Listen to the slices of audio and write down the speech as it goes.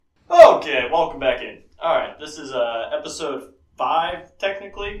Okay, welcome back in. Alright, this is episode 5,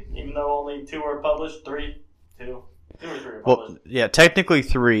 technically, even though only 2 were published. 3? 2 or 3 were published. Well, yeah, technically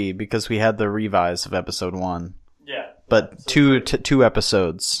 3, because we had the revise of episode 1. Yeah. But so two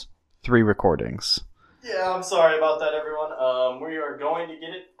episodes, 3 recordings. Yeah, I'm sorry about that, everyone. We are going to get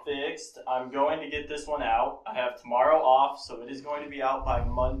it fixed. I'm going to get this one out. I have tomorrow off, so it is going to be out by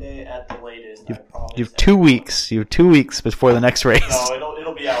Monday at the latest. I promise. You have 2 weeks. You have 2 weeks before the next race. No,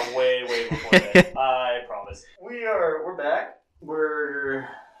 it'll be out way before that. I promise. We're back. We're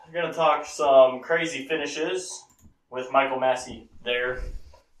gonna talk some crazy finishes with Michael Massey there.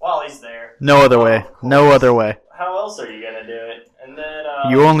 While he's there. No other way. No other way. How else are you gonna do it? And then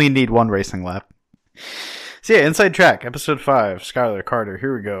you only need 1 racing lap. So yeah, Inside Track, episode 5, Skylar Carter.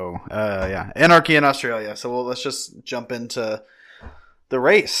 Here we go. Anarchy in Australia. So let's just jump into the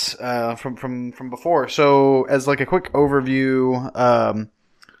race from before. So as like a quick overview,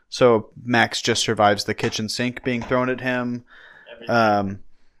 so Max just survives the kitchen sink being thrown at him.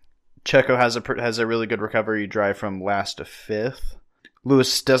 Checo has a really good recovery drive from last to 5th.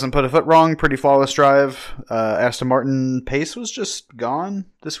 Lewis doesn't put a foot wrong. Pretty flawless drive. Aston Martin pace was just gone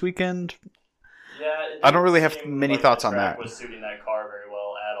this weekend. Yeah, I don't really have many thoughts on that. Was suiting that car very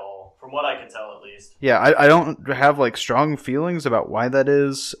well at all, from what I can tell at least. Yeah, I don't have like strong feelings about why that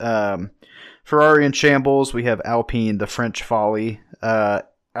is. Ferrari in shambles. We have Alpine, the French folly.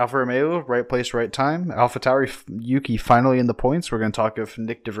 Alfa Romeo, right place, right time. AlphaTauri, Yuki finally in the points. We're going to talk of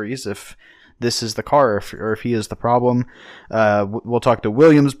Nick DeVries if this is the car or if he is the problem. We'll talk to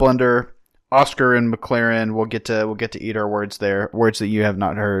Williams blender, Oscar and McLaren. We'll get to eat our words there. Words that you have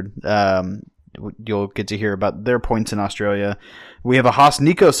not heard. You'll get to hear about their points in Australia. We have a Haas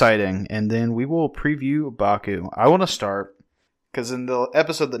Nico sighting, and then we will preview Baku. I want to start because in the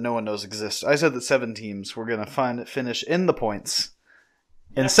episode that no one knows exists, I said that 7 teams were going to finish in the points.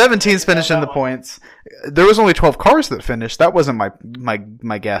 And 7 teams finished in the points. There was only 12 cars that finished. That wasn't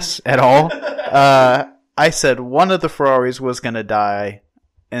my guess at all. I said one of the Ferraris was going to die,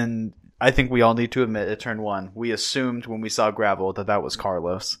 and I think we all need to admit at turn 1, we assumed when we saw gravel that was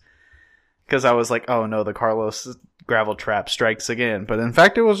Carlos. Because I was like, oh no, the Carlos gravel trap strikes again. But in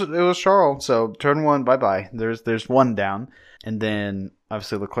fact, it was Charles. So turn 1, bye-bye. There's 1 down. And then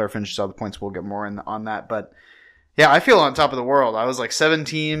obviously Leclerc finishes all the points. We'll get more on that. But yeah, I feel on top of the world. I was like 7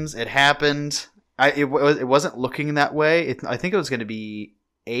 teams. It happened. It wasn't looking that way. I think it was going to be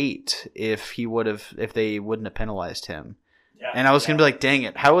 8 if they wouldn't have penalized him. Yeah, and I was going to be like, dang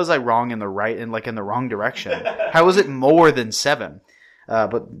it, how was I wrong in the wrong direction? How was it more than 7?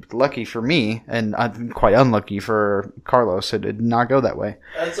 But lucky for me, and I'm quite unlucky for Carlos, it did not go that way.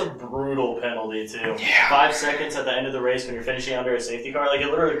 That's a brutal penalty, too. Yeah. 5 seconds at the end of the race when you're finishing under a safety car, like, it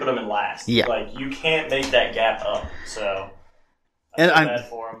literally put him in last. Yeah. Like, you can't make that gap up, so I feel bad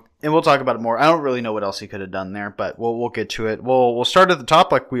for him. And we'll talk about it more. I don't really know what else he could have done there, but we'll get to it. We'll start at the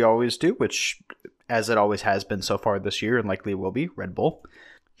top like we always do, which, as it always has been so far this year, and likely will be, Red Bull.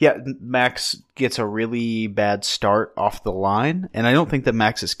 Yeah, Max gets a really bad start off the line, and I don't think that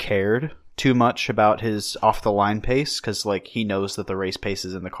Max has cared too much about his off-the-line pace, because like he knows that the race pace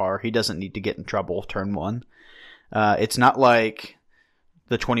is in the car. He doesn't need to get in trouble turn 1. It's not like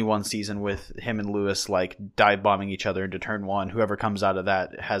the 21 season with him and Lewis like dive-bombing each other into turn 1. Whoever comes out of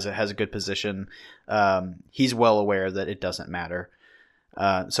that has a good position. He's well aware that it doesn't matter.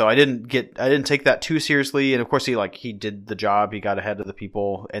 So I didn't take that too seriously, and of course he did the job. He got ahead of the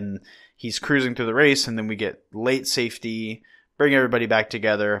people, and he's cruising through the race, and then we get late safety, bring everybody back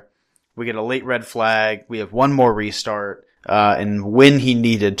together. We get a late red flag. We have 1 more restart, and when he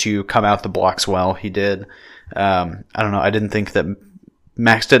needed to come out the blocks, well, he did. I don't know. I didn't think that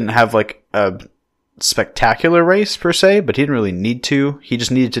Max didn't have like a spectacular race per se, but he didn't really need to. He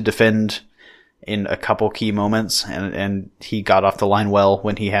just needed to defend in a couple key moments, and he got off the line well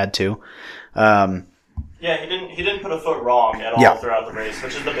when he had to. Yeah, he didn't put a foot wrong at all throughout the race,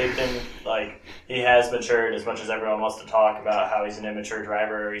 which is the big thing. Like, he has matured as much as everyone wants to talk about how he's an immature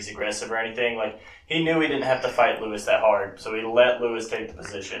driver or he's aggressive or anything. Like, he knew he didn't have to fight Lewis that hard, so he let Lewis take the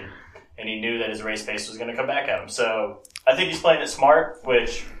position, and he knew that his race pace was going to come back at him. So I think he's playing it smart,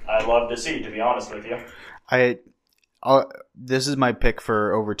 which I love to see, to be honest with you. This is my pick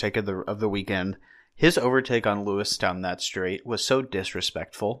for overtake of the weekend. His overtake on Lewis down that straight was so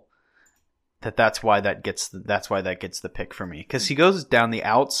disrespectful that's why that gets the pick for me, because he goes down the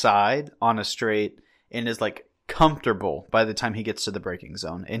outside on a straight and is like comfortable by the time he gets to the braking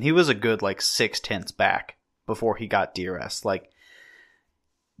zone, and he was a good like 0.6 back before he got DRS. Like,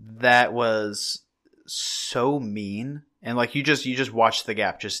 that was so mean, and like you just watched the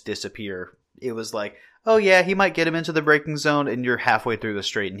gap just disappear. It was like, oh yeah, he might get him into the braking zone, and you're halfway through the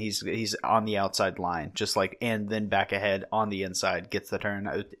straight, and he's on the outside line, just like, and then back ahead on the inside, gets the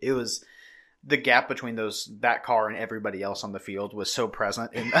turn. It was the gap between that car and everybody else on the field was so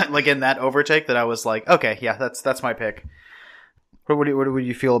present, in that overtake, that I was like, okay, yeah, that's my pick. What would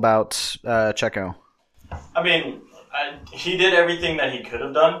you feel about Checo? I mean, he did everything that he could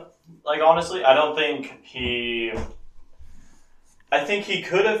have done. Like, honestly, I think he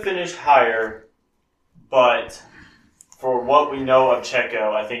could have finished higher, but for what we know of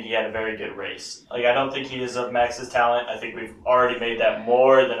Checo, I think he had a very good race. Like, I don't think he is of Max's talent. I think we've already made that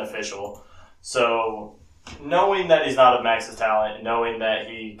more than official. So, knowing that he's not of Max's talent, knowing that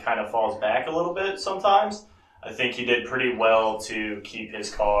he kind of falls back a little bit sometimes, I think he did pretty well to keep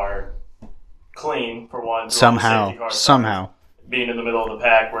his car clean, for one. Somehow. Being in the middle of the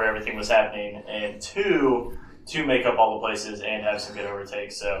pack where everything was happening, and two, to make up all the places and have some good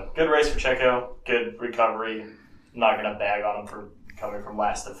overtakes. So, good race for Checo, good recovery. I'm not going to bag on him for coming from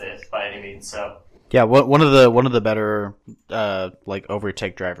last to fifth by any means. So, yeah, one of the better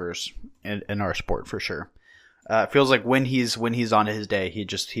overtake drivers in our sport for sure. It feels like when he's on his day, he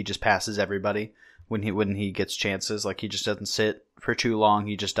just passes everybody when he gets chances. Like, he just doesn't sit for too long.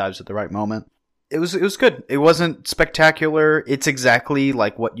 He just dives at the right moment. It was good. It wasn't spectacular. It's exactly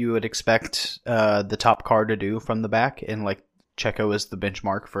like what you would expect the top car to do from the back, and like Checo is the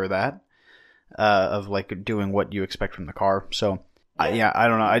benchmark for that of like doing what you expect from the car. So I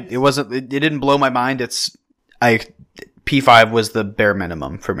don't know. It didn't blow my mind. P5 was the bare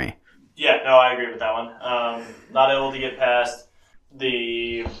minimum for me. Yeah, no, I agree with that one. Not able to get past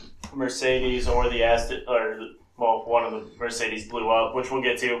the Mercedes or the Aston, one of the Mercedes blew up, which we'll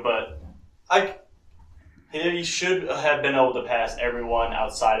get to, but he should have been able to pass everyone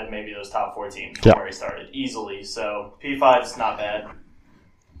outside of maybe those top 4 teams before he started easily. So P5 is not bad.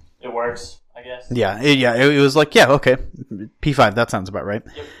 It works, I guess. Yeah. It was like, yeah, okay, P5. That sounds about right.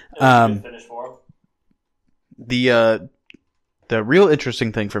 Yep. It was a good finish for him. The real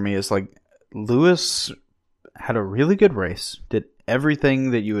interesting thing for me is like Lewis had a really good race. Did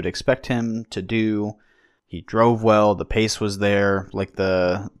everything that you would expect him to do. He drove well. The pace was there. Like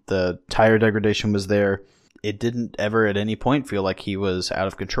the tire degradation was there. It didn't ever at any point feel like he was out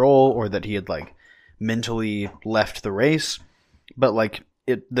of control or that he had like mentally left the race. But like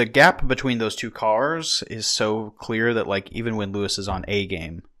the gap between those two cars is so clear that like even when Lewis is on A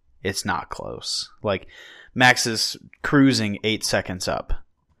game, it's not close. Like Max is cruising 8 seconds up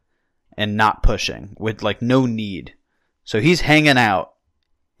and not pushing with like no need. So he's hanging out.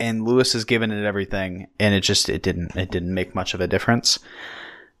 And Lewis is giving it everything, and it didn't make much of a difference.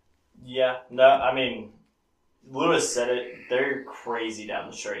 Yeah, no, I mean, Lewis said it. They're crazy down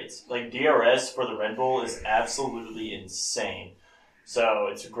the straights. Like DRS for the Red Bull is absolutely insane. So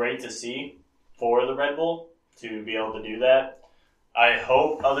it's great to see for the Red Bull to be able to do that. I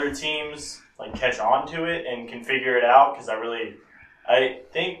hope other teams like catch on to it and can figure it out, because I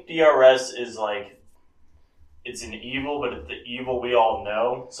think DRS is like. It's an evil, but it's the evil we all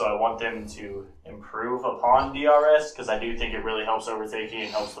know. So I want them to improve upon DRS, because I do think it really helps overtaking and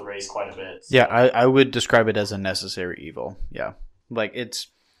helps the race quite a bit. So. Yeah, I would describe it as a necessary evil. Yeah, like it's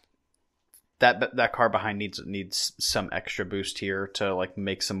that car behind needs some extra boost here to like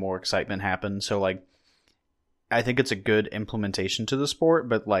make some more excitement happen. So like, I think it's a good implementation to the sport.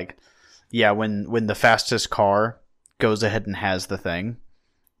 But like, yeah, when the fastest car goes ahead and has the thing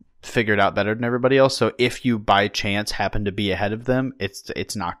figured out better than everybody else. So if you by chance happen to be ahead of them,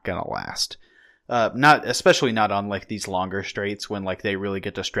 it's not gonna last. Especially not on like these longer straights when like they really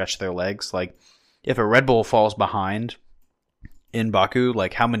get to stretch their legs. Like if a Red Bull falls behind in Baku,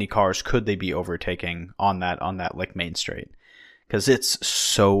 like how many cars could they be overtaking on that like main straight? Because it's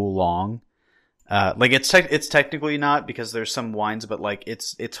so long. Like it's technically not, because there's some winds, but like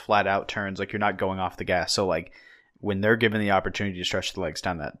it's flat out turns. Like you're not going off the gas. So like when they're given the opportunity to stretch the legs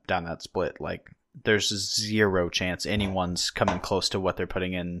down that split, like there's zero chance anyone's coming close to what they're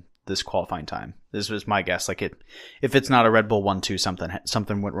putting in this qualifying time. This was my guess. Like if it's not a Red Bull 1-2,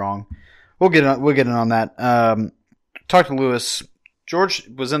 something went wrong. We'll get in on that. Talk to Lewis. George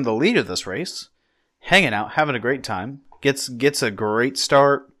was in the lead of this race, hanging out, having a great time. Gets a great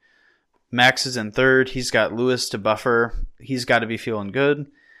start. Max is in third. He's got Lewis to buffer. He's got to be feeling good.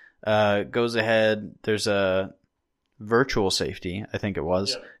 Goes ahead. There's a virtual safety, I think it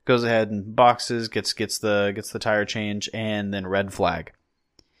was. Yep. Goes ahead and boxes, gets the tire change, and then red flag.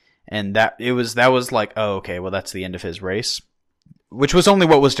 And that was like, oh, okay, well that's the end of his race, which was only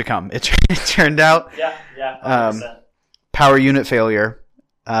what was to come. It turned out. Yeah. Power unit failure,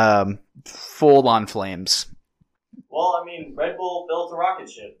 full on flames. Well, I mean, Red Bull built a rocket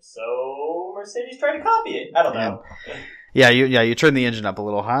ship, so Mercedes tried to copy it. I don't know. You turn the engine up a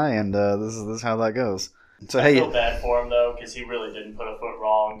little high, and this is how that goes. So I feel bad for him, though, because he really didn't put a foot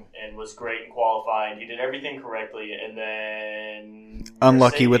wrong and was great in qualifying. He did everything correctly, and then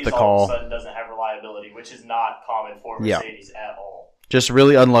unlucky with the call. All of a sudden doesn't have reliability, which is not common for Mercedes at all. Just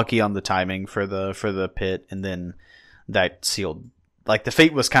really unlucky on the timing for the pit, and then that sealed. Like, the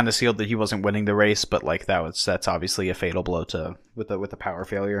fate was kind of sealed that he wasn't winning the race, but like that's obviously a fatal blow with the power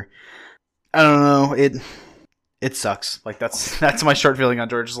failure. I don't know. It sucks. Like, that's my short feeling on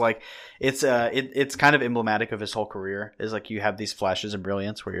George. Is like, it's kind of emblematic of his whole career. Is like, you have these flashes of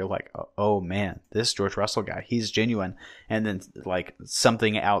brilliance where you're like, oh man, this George Russell guy, he's genuine, and then like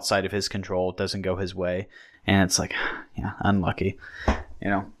something outside of his control doesn't go his way, and it's like, yeah, unlucky.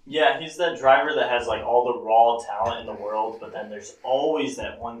 Yeah, he's that driver that has like all the raw talent in the world, but then there's always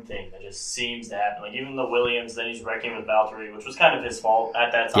that one thing that just seems to happen. Like, even the Williams, then he's wrecking with Valtteri, which was kind of his fault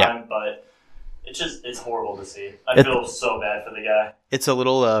at that time, but it's horrible to see. I feel so bad for the guy. It's a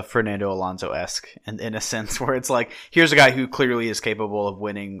little Fernando Alonso-esque in a sense, where it's like, here's a guy who clearly is capable of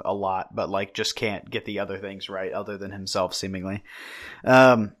winning a lot, but like just can't get the other things right other than himself, seemingly.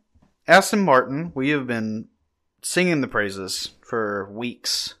 Aston Martin, we have been singing the praises for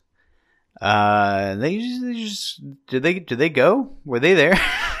weeks. They just did they go? Were they there?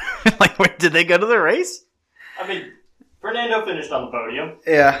 Like, did they go to the race? I mean, Fernando finished on the podium.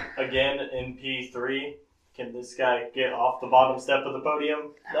 Yeah. Again, in P3. Can this guy get off the bottom step of the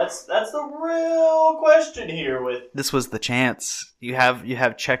podium? That's the real question here. This was the chance. You have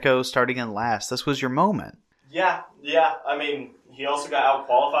Checo starting in last. This was your moment. Yeah. I mean, he also got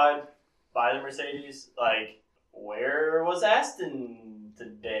out-qualified by the Mercedes. Like, where was Aston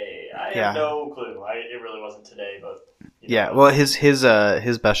today? I have no clue. It really wasn't today, but... Well, his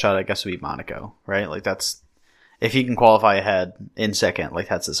best shot, I guess, would be Monaco, right? Like, that's... If he can qualify ahead in second, like,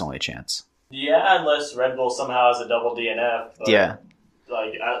 that's his only chance. Yeah, unless Red Bull somehow has a double DNF. But,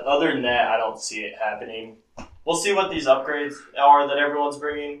 like, other than that, I don't see it happening. We'll see what these upgrades are that everyone's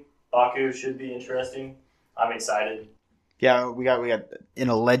bringing. Baku should be interesting. I'm excited. Yeah, we got an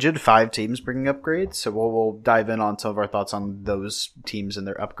alleged 5 teams bringing upgrades, so we'll dive in on some of our thoughts on those teams and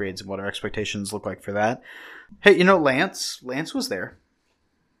their upgrades and what our expectations look like for that. Hey, Lance was there.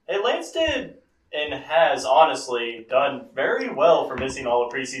 Hey, Lance did and has honestly done very well for missing all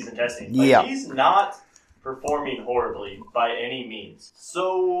the preseason testing. He's not performing horribly by any means.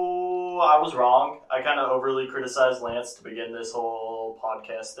 So I was wrong. I kind of overly criticized Lance to begin this whole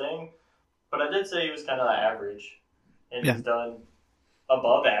podcast thing, but I did say he was kind of average. And he's done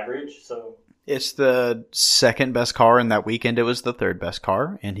above average, so... It's the second best car in that weekend. It was the third best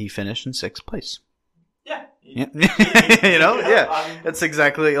car, and he finished in 6th place. Yeah. That's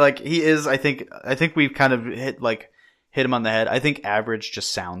exactly, like, he is, I think we've kind of hit him on the head. I think average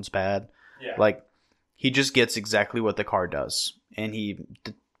just sounds bad. Yeah. Like, he just gets exactly what the car does, and he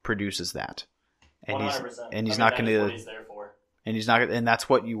produces that. And 100%. He's not going to... what he's there for. And that's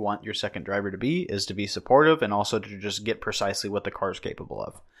what you want your second driver to be supportive and also to just get precisely what the car is capable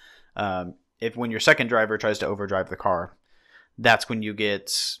of. When your second driver tries to overdrive the car, that's when you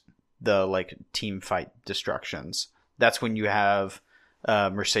get the like team fight destructions. That's when you have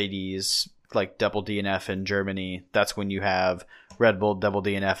Mercedes like double DNF in Germany. That's when you have Red Bull double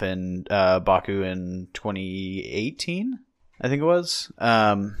DNF in Baku in 2018, I think it was.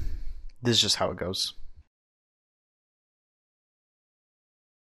 This is just how it goes.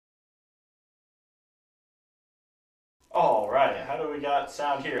 All right, how do we got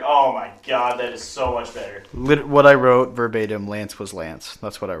sound here? Oh my god, that is so much better. What I wrote verbatim, Lance was Lance.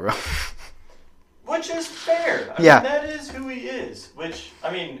 That's what I wrote. Which is fair. I mean, that is who he is. Which,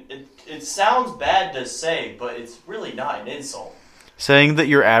 I mean, it sounds bad to say, but it's really not an insult. Saying that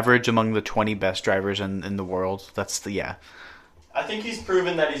you're average among the 20 best drivers in the world, that's I think he's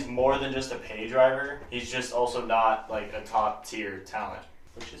proven that he's more than just a pay driver. He's just also not like a top tier talent,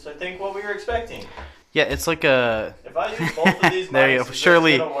 which is, I think, what we were expecting. Yeah, it's like a... If I use both of these there you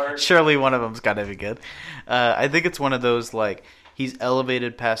go. Surely one of them's got to be good. I think it's one of those, like, he's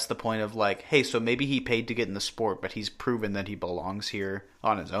elevated past the point of, like, hey, so maybe he paid to get in the sport, but he's proven that he belongs here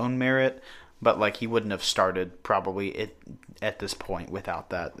on his own merit. But, like, he wouldn't have started probably at this point without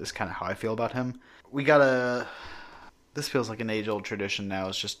that, is kind of how I feel about him. We got to... This feels like an age-old tradition now.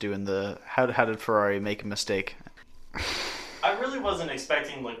 It's just doing the... How did Ferrari make a mistake? I really wasn't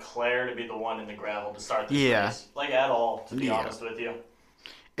expecting Leclerc to be the one in the gravel to start this race. Like, at all, to be honest with you.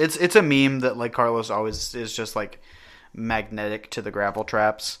 It's a meme that, like, Carlos always is just, like, magnetic to the gravel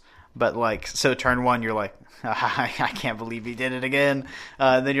traps. But, like, so turn 1, you're like, I can't believe he did it again.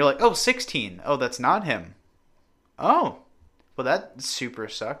 Then you're like, 16. Oh, that's not him. Oh, well, that super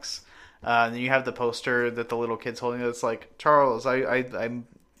sucks. And then you have the poster that the little kid's holding. It's like, Charles, I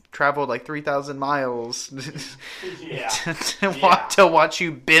traveled like 3,000 miles to watch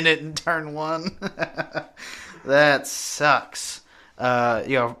you bin it in turn 1. That sucks.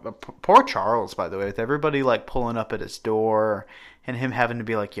 Poor Charles, by the way, with everybody like pulling up at his door and him having to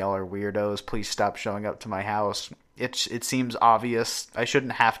be like, y'all are weirdos. Please stop showing up to my house. It seems obvious. I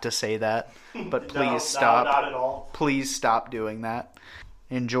shouldn't have to say that, but please stop. No, not at all. Please stop doing that.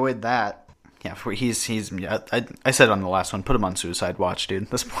 Enjoyed that. Yeah, I said on the last one, put him on suicide watch, dude.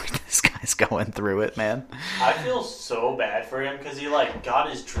 This guy's going through it, man. I feel so bad for him because he like got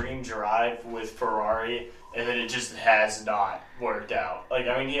his dream drive with Ferrari, and then it just has not worked out. Like,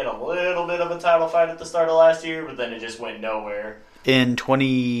 I mean, he had a little bit of a title fight at the start of last year, but then it just went nowhere. In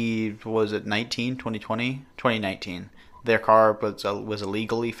 2019, their car was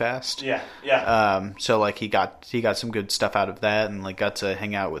illegally fast. Yeah. So like he got some good stuff out of that, and like got to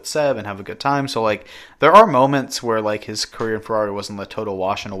hang out with Seb and have a good time. So like there are moments where like his career in Ferrari wasn't a total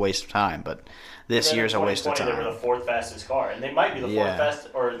wash and a waste of time, but this year's a waste of time. They were the 4th fastest car, and they might be the 4th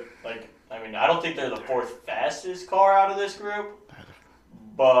fastest, or like, I mean, I don't think they're the 4th fastest car out of this group.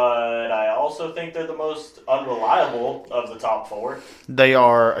 But I also think they're the most unreliable of the top 4. They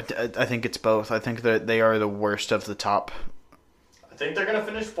are. I think it's both. I think that they are the worst of the top. I think they're going to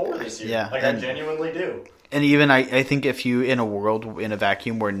finish 4 this year. Yeah, I genuinely do. And even I think if you, in a world, in a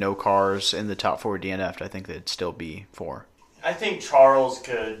vacuum where no cars in the top 4 DNF'd, I think they'd still be 4. I think Charles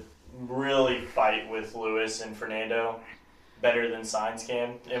could really fight with Lewis and Fernando better than Sainz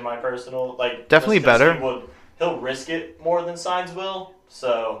can, in my personal... Definitely better. He'll risk it more than Sainz will.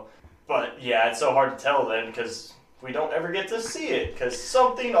 So, but yeah, it's so hard to tell then because we don't ever get to see it because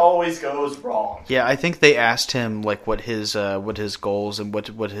something always goes wrong. Yeah, I think they asked him like what his goals and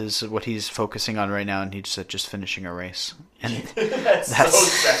what he's focusing on right now, and he said just finishing a race. And that's so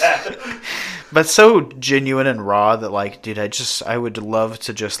sad. But so genuine and raw that like, dude, I would love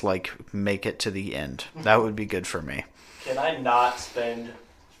to just like make it to the end. That would be good for me. Can I not spend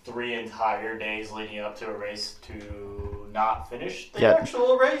 3 entire days leading up to a race to not finish the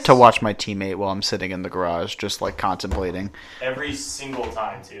actual race? To watch my teammate while I'm sitting in the garage, just like contemplating. Every single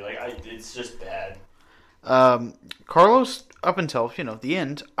time too. It's just bad. Carlos, up until the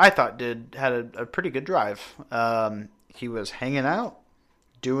end, I thought had a pretty good drive. He was hanging out,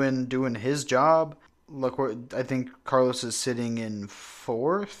 doing his job. Look, I think Carlos is sitting in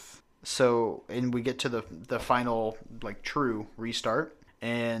 4th. So, and we get to the final like true restart.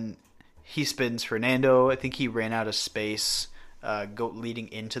 And he spins Fernando. I think he ran out of space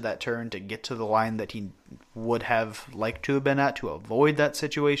leading into that turn to get to the line that he would have liked to have been at to avoid that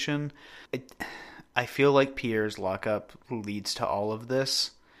situation. I feel like Pierre's lockup leads to all of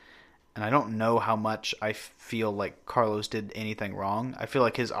this. And I don't know how much I feel like Carlos did anything wrong. I feel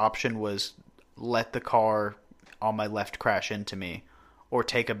like his option was let the car on my left crash into me, or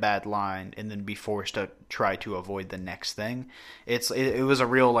take a bad line and then be forced to try to avoid the next thing. It was a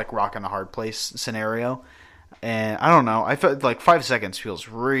real like rock in a hard place scenario, and I don't know. I felt like 5 seconds feels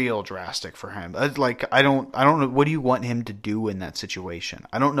real drastic for him. I don't know. What do you want him to do in that situation?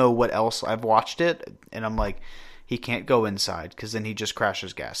 I don't know what else. I've watched it and I'm like, he can't go inside because then he just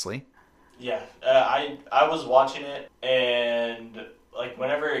crashes Gasly. Yeah, I was watching it and. Like,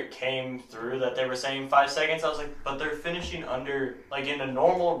 whenever it came through that they were saying 5 seconds, I was like, but they're finishing under, like, in a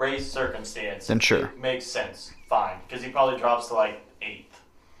normal race circumstance. Then sure. It makes sense. Fine. Because he probably drops to, like, 8th.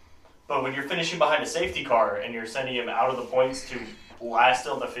 But when you're finishing behind a safety car and you're sending him out of the points to last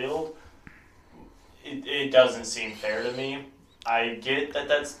on the field, it doesn't seem fair to me. I get that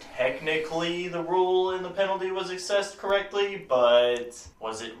that's technically the rule and the penalty was assessed correctly, but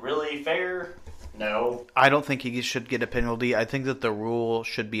was it really fair? No. I don't think he should get a penalty. I think that the rule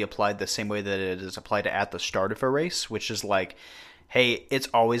should be applied the same way that it is applied at the start of a race, which is like, hey, it's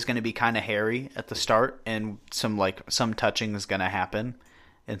always going to be kind of hairy at the start, and some touching is going to happen.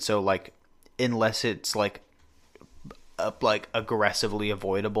 And so, like, unless it's like aggressively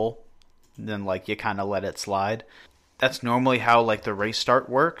avoidable, then like you kind of let it slide. That's normally how like the race start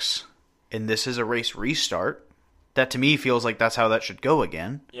works, and this is a race restart. That to me feels like that's how that should go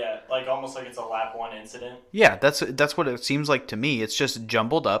again. Yeah, like almost like it's a lap 1 incident. Yeah, that's what it seems like to me. It's just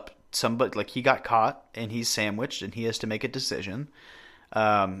jumbled up. Somebody like he got caught and he's sandwiched and he has to make a decision.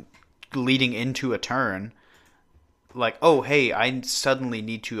 Leading into a turn, like, oh hey, I suddenly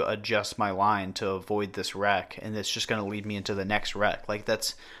need to adjust my line to avoid this wreck, and it's just going to lead me into the next wreck. Like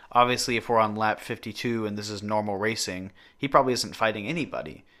that's obviously if we're on lap 52 and this is normal racing, he probably isn't fighting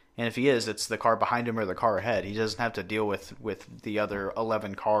anybody. And if he is, it's the car behind him or the car ahead. He doesn't have to deal with the other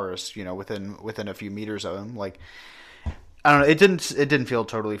 11 cars, within a few meters of him. Like, I don't know. It didn't feel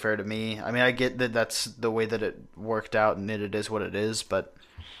totally fair to me. I mean, I get that that's the way that it worked out, and it is what it is. But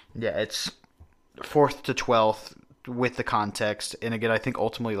yeah, it's 4th to 12th with the context. And again, I think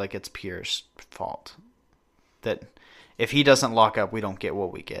ultimately, like, it's Pierre's fault that if he doesn't lock up, we don't get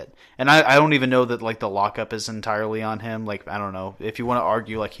what we get. And I don't even know that, like, the lockup is entirely on him. Like, I don't know. If you want to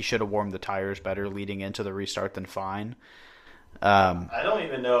argue, like, he should have warmed the tires better leading into the restart, then fine. I don't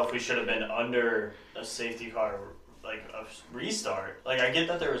even know if we should have been under a safety car, like, a restart. Like, I get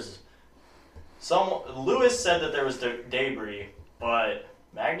that there was Lewis said that there was debris, but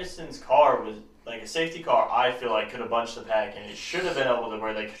Magnussen's car was, like, a safety car, I feel like, could have bunched the pack, and it should have been able to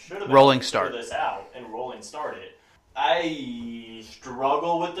where they should have been rolling able to start figure this out and rolling start it. I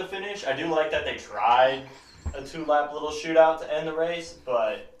struggle with the finish. I do like that they tried a 2-lap little shootout to end the race,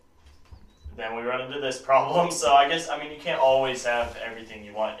 but then we run into this problem. So I guess, I mean, you can't always have everything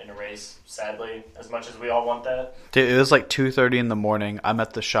you want in a race, sadly, as much as we all want that. Dude, it was like 2:30 in the morning. I'm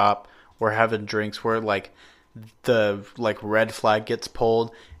at the shop. We're having drinks. We're like, the red flag gets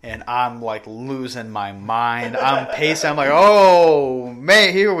pulled, and I'm like losing my mind. I'm pacing. I'm like, oh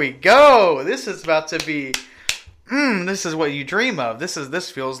man, here we go. This is about to be. This is what you dream of.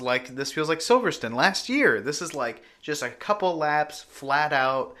 This feels like Silverstone last year. This is like just a couple laps, flat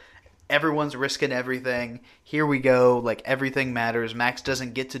out. Everyone's risking everything. Here we go. Like, everything matters. Max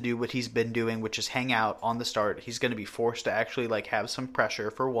doesn't get to do what he's been doing, which is hang out on the start. He's going to be forced to actually, like, have some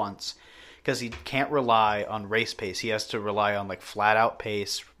pressure for once, because he can't rely on race pace. He has to rely on, like, flat out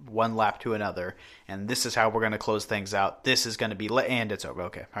pace, one lap to another. And this is how we're going to close things out. This is going to be and it's over.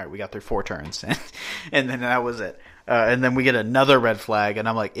 Okay, all right, we got through 4 turns, and then that was it. And then we get another red flag, and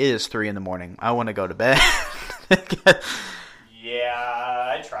I'm like, it is 3 a.m. I want to go to bed. Yeah,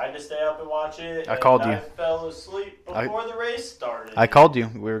 I tried to stay up and watch it. I called you. I fell asleep before the race started. I called you.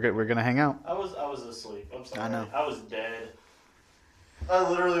 We were going to hang out. I was asleep. I'm sorry. I know. I was dead. I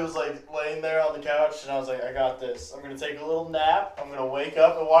literally was like laying there on the couch, and I was like, I got this. I'm going to take a little nap. I'm going to wake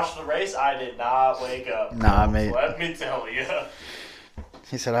up and watch the race. I did not wake up. Nah, mate. Let me tell you.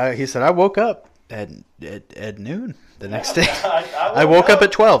 He said I woke up at noon the next day. I woke up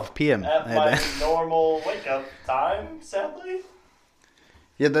at 12 p.m. At my normal wake-up time, sadly.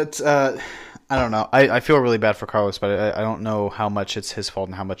 Yeah, that's... I don't know. I feel really bad for Carlos, but I don't know how much it's his fault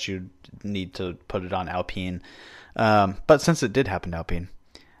and how much you need to put it on Alpine. But since it did happen to Alpine,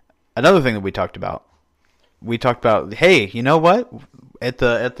 another thing that we talked about, hey, you know what? At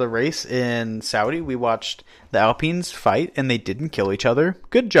the race in Saudi, we watched the Alpines fight, and they didn't kill each other.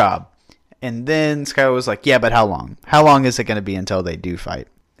 Good job. And then Skylar was like, yeah, but how long? How long is it going to be until they do fight?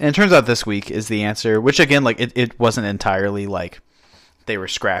 And it turns out this week is the answer, which again, like, it wasn't entirely like they were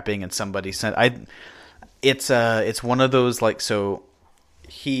scrapping and somebody sent. It's one of those, like, so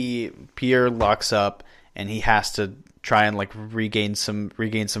Pierre locks up and he has to try and, like, regain some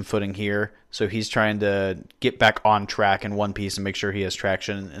footing here. So he's trying to get back on track in one piece and make sure he has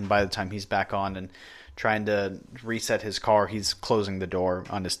traction. And by the time he's back on and trying to reset his car, he's closing the door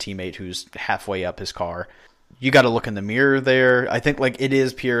on his teammate who's halfway up his car. You got to look in the mirror there. I think, like, it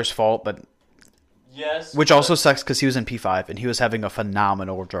is Pierre's fault, but yes, which also sucks because he was in P5 and he was having a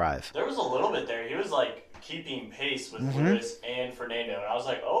phenomenal drive. There was a little bit there. He was, like, keeping pace with Lewis and Fernando, and I was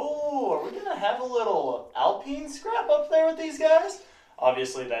like, oh, are we gonna have a little Alpine scrap up there with these guys?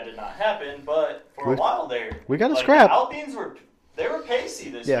 Obviously, that did not happen, but for a while there, we got a scrap. The Alpines were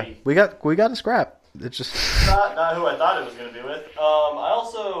pacey this week. we got a scrap. It's just not who I thought it was going to be with.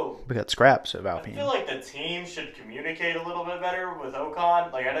 We got scraps of Alpine. I feel like the team should communicate a little bit better with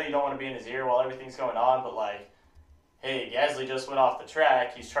Ocon. Like, I know you don't want to be in his ear while everything's going on, but, like, hey, Gasly just went off the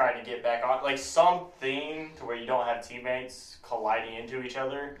track. He's trying to get back on. Like, something to where you don't have teammates colliding into each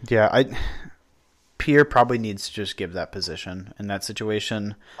other. Yeah, Pierre probably needs to just give that position in that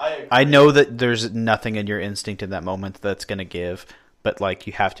situation. I agree. I know that there's nothing in your instinct in that moment that's going to give. But, like,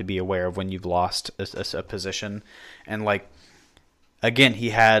 you have to be aware of when you've lost a position. And, like, again,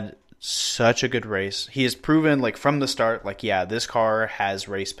 he had such a good race. He has proven, like, from the start, like, yeah, this car has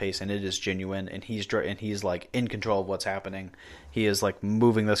race pace and it is genuine. And he's like, in control of what's happening. He is, like,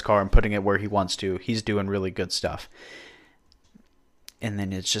 moving this car and putting it where he wants to. He's doing really good stuff. And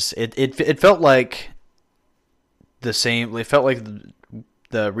then it's just, it felt like the same. It felt like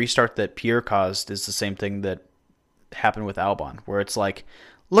the restart that Pierre caused is the same thing that happened with Albon, where it's like,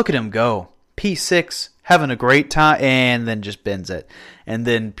 look at him go, P6, having a great time, and then just bends it. And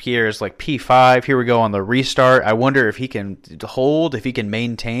then Pierre's like, P5, here we go on the restart. I wonder if he can hold, if he can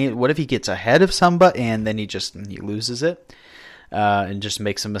maintain. What if he gets ahead of somebody, and then he loses it? and just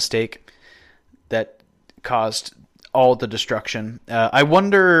makes a mistake that caused all the destruction. I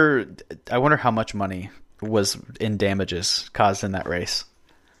wonder how much money was in damages caused in that race.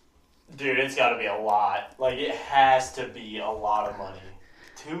 Dude, it's got to be a lot. Like, it has to be a lot of money.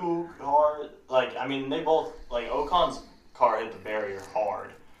 2 cars, like, I mean, they both, like, Ocon's car hit the barrier hard.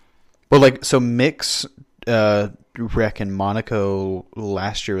 Well, like, so Mick's wreck in Monaco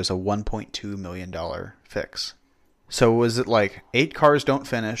last year was a $1.2 million fix. So was it like 8 cars don't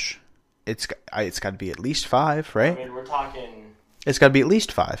finish? It's got to be at least 5, right? I mean, we're talking... It's got to be at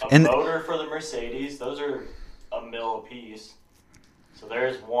least 5. A motor for the Mercedes, those are $1 million a piece. So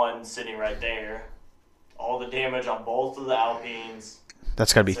there's 1 sitting right there. All the damage on both of the Alpines.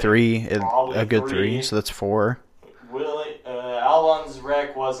 That's got to be 3, a good 3, so that's 4. Albon's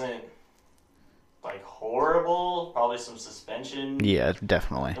wreck wasn't, like, horrible. Probably some suspension. Yeah,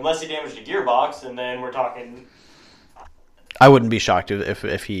 definitely. Unless he damaged a gearbox, and then we're talking... I wouldn't be shocked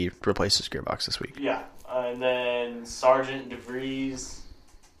if he replaced his gearbox this week. Yeah. And then Sargent, DeVries...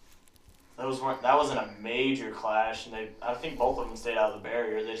 That wasn't a major clash, and I think both of them stayed out of the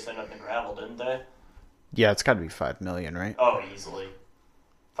barrier. They just ended up in gravel, didn't they? Yeah, it's got to be $5 million, right? Oh, easily.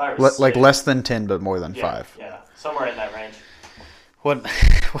 5 or 6. Like less than 10, but more than 5. Yeah, somewhere in that range. What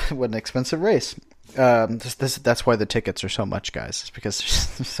an expensive race. That's why the tickets are so much, guys. It's because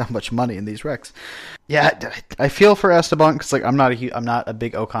there's so much money in these wrecks. Yeah, I feel for Esteban because like I'm not a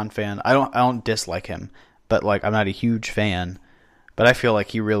big Ocon fan. I don't dislike him, but like I'm not a huge fan. But I feel like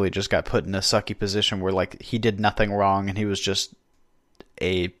he really just got put in a sucky position where like he did nothing wrong and he was just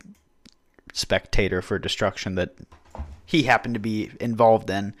a spectator for destruction that he happened to be involved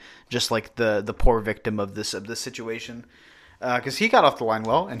in, just like the poor victim of this situation. Because he got off the line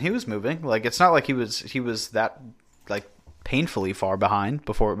well and he was moving. Like it's not like he was that like painfully far behind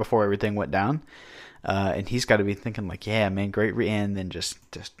before everything went down. And he's got to be thinking like, yeah, man, great and then just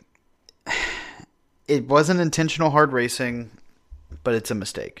it wasn't intentional hard racing. But it's a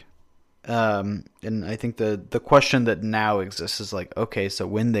mistake. And I think the question that now exists is like, okay, so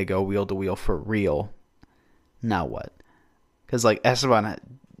when they go wheel to wheel for real, now what? Because like Esteban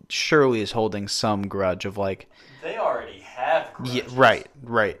surely is holding some grudge of like... They already have grudges. Yeah,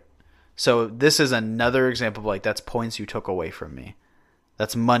 right. So this is another example of like, that's points you took away from me.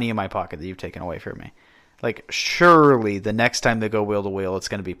 That's money in my pocket that you've taken away from me. Like, surely the next time they go wheel to wheel, it's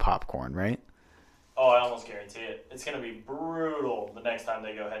going to be popcorn, right? Oh, I almost guarantee it. It's going to be brutal the next time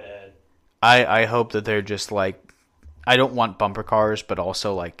they go head-to-head. I hope that they're just like... I don't want bumper cars, but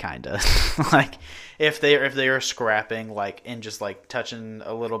also like kind of. Like, if they are scrapping, like, and just like touching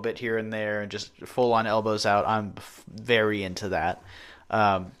a little bit here and there and just full-on elbows out, I'm very into that.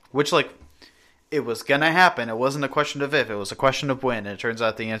 Which, like, it was going to happen. It wasn't a question of if. It was a question of when. And it turns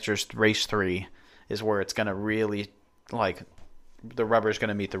out the answer is race 3 is where it's going to really, like... The rubber's going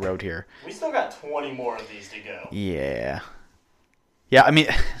to meet the road here. We still got 20 more of these to go. Yeah. Yeah, I mean,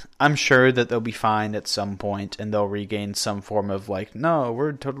 I'm sure that they'll be fine at some point and they'll regain some form of like, no,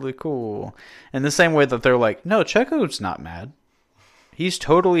 we're totally cool. In the same way that they're like, no, Checo's not mad. He's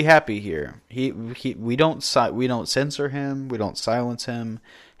totally happy here. We don't censor him. We don't silence him.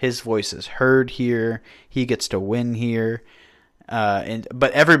 His voice is heard here. He gets to win here.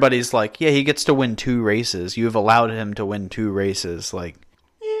 But everybody's like, yeah, he gets to win 2 races. You've allowed him to win 2 races. Like,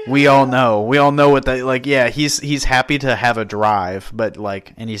 yeah. we all know what that, like, yeah, he's happy to have a drive, but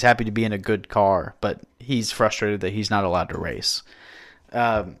like, and he's happy to be in a good car, but he's frustrated that he's not allowed to race.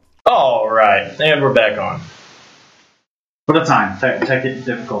 All right. And we're back on. For the time, tech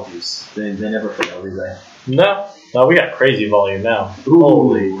difficulties. They never fail, do they? No, we got crazy volume now. Ooh,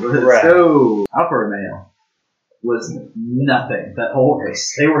 holy let's go. Alfa Romeo was nothing that whole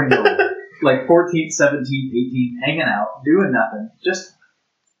race. They were nowhere. Like 14th, 17th, 18th, hanging out, doing nothing, just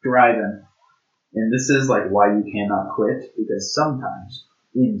driving. And this is like why you cannot quit, because sometimes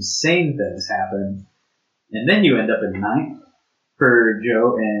insane things happen, and then you end up in 9th for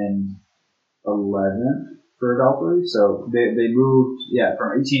Joe and 11th for Valtteri. So they moved,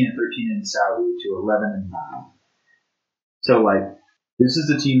 from 18 and 13 in Saudi to 11 and 9. So like, this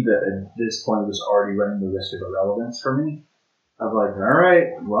is a team that at this point was already running the risk of irrelevance for me. Of like, all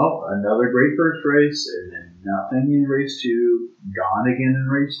right, well, another great first race, and then nothing in race 2, gone again in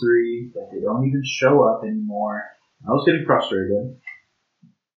race 3, that they don't even show up anymore. I was getting frustrated.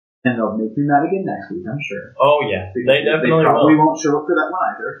 And they'll make me mad again next week, I'm sure. Oh, yeah. They definitely probably won't show up for that one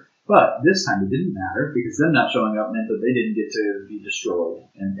either. But this time it didn't matter, because them not showing up meant that they didn't get to be destroyed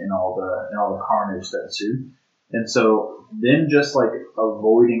in all the carnage that ensued. And so them just like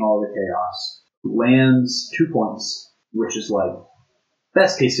avoiding all the chaos lands 2 points, which is like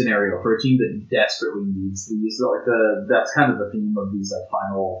best case scenario for a team that desperately needs these. Like that's kind of the theme of these like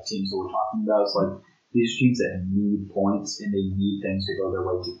final teams that we're talking about. Is like these teams that need points and they need things to go their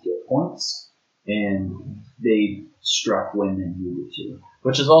way to get points, and they struck when they needed to.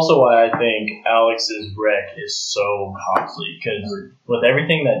 Which is also why I think Alex's wreck is so costly, because with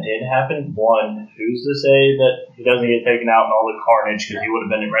everything that did happen, one, who's to say that he doesn't get taken out in all the carnage because he would have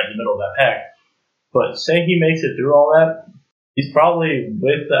been right in the middle of that pack. But say he makes it through all that, he's probably,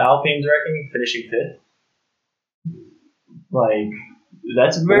 with the Alpine's wrecking, finishing fifth. Like,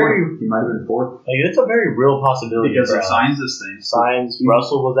 that's very... He might have been fourth. Like, it's a very real possibility. Because of Sainz this thing. Sainz,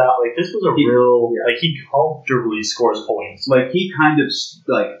 Russell was out. Like, this was a real... Yeah. Like, he comfortably scores points. Like, he kind of,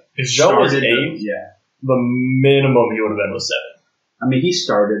 like... If Joe was 8, the minimum he would have been was 7. I mean, he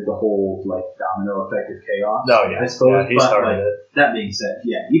started the whole, like, domino effect of chaos. Oh, yeah. I suppose. Yeah, he started it. That being said,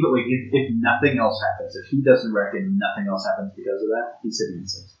 yeah, even like if nothing else happens, if he doesn't wreck and nothing else happens because of that, he's sitting in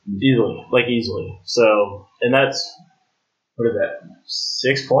 6th. Easily. So, and that's, what is that?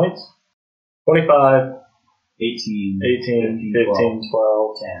 6 points? 25, 18, 15,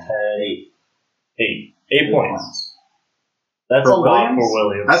 12, 10, 8. 8 points. That's a lot for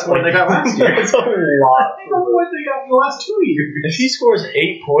Williams. That's what they got last year. That's a lot. That's what they got in the last 2 years. If he scores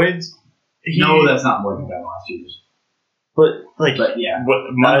 8 points, no, that's not more than that last year. But yeah,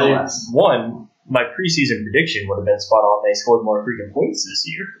 my preseason prediction would have been spot on. They scored more freaking points this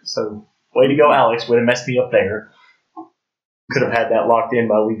year. So, way to go, Alex. Would have messed me up there. Could have had that locked in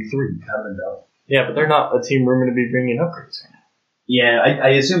by week 3. Yeah, but they're not a team rumored to be bringing upgrades right now. Yeah, I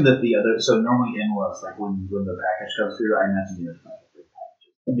assume that the other... So, normally in was like when the package comes through, I imagine there's not a big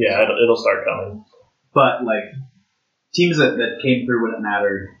package. Yeah, it'll start coming. But, like, teams that came through when it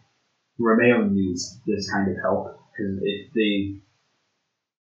mattered, Romeo needs this kind of help. Because if they,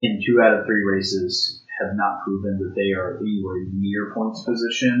 in 2 out of 3 races, have not proven that they are anywhere near points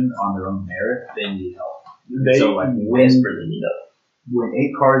position on their own merit, they need help. They desperately need help. When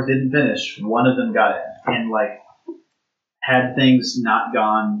 8 cars didn't finish, one of them got in. And, like, had things not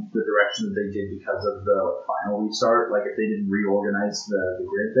gone the direction that they did because of the final restart, like if they didn't reorganize the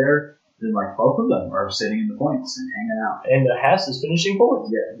grid there, then like both of them are sitting in the points and hanging out. And the Haas is finishing fourth.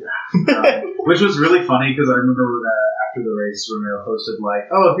 Yeah. Which was really funny because I remember after the race, Romeo posted like,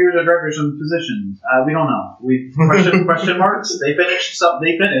 "Oh, here's our drivers in positions. We don't know. We question marks. They finished.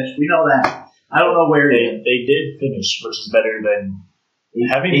 They finished. We know that. I don't know where they did finish, which is better than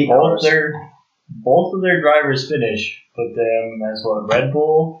having both of their drivers finish. Put them as what? Red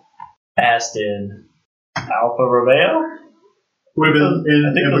Bull, Aston, Alfa Romeo? Would have been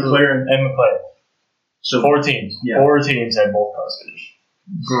in McLaren. And McLaren. So 4 teams. Yeah. 4 teams had both cars finish.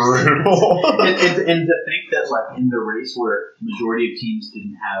 Brutal. and to think that like in the race where majority of teams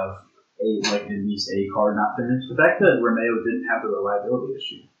didn't have at least a car not finished, the fact that Romeo didn't have the reliability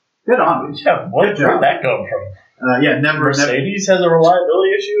issue. Good on you. Yeah, where did that come from? Mercedes has a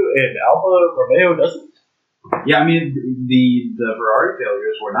reliability issue and Alfa Romeo doesn't? Yeah, I mean the Ferrari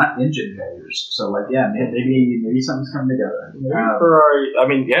failures were not engine failures, so maybe something's coming together. Ferrari,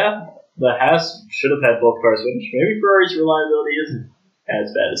 the Haas should have had both cars finished. Maybe Ferrari's reliability isn't as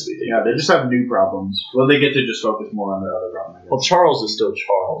bad as we think. Yeah, they just have new problems. Well, they get to just focus more on their other problems. Well, Charles is still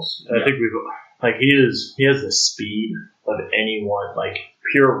Charles. Yeah. I think he has the speed of anyone, like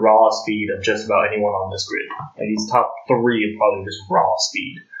pure raw speed of just about anyone on this grid. Like he's top 3 of probably just raw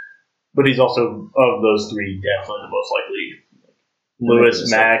speed. But he's also, of those 3, definitely the most likely. Lewis,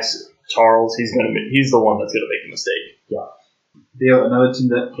 Max, Charles, he's the one that's going to make a mistake. Yeah. Another team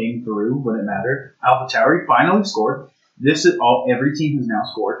that came through when it mattered, AlphaTauri finally scored. Every team has now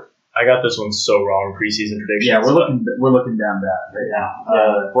scored. I got this one so wrong, preseason predictions. Yeah, we're looking down that right now.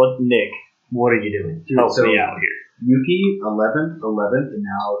 Nick, what are you doing? Help me out here. Yuki, 11th, and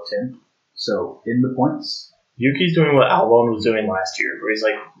now 10th. So, in the points. Yuki's doing what Albon was doing last year, where he's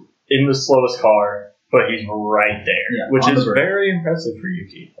like in the slowest car, but he's right there, which is very impressive for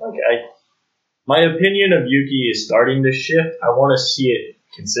Yuki. My opinion of Yuki is starting to shift. I want to see it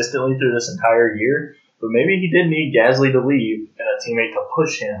consistently through this entire year, but maybe he did need Gasly to leave and a teammate to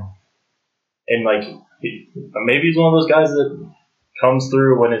push him. And maybe he's one of those guys that comes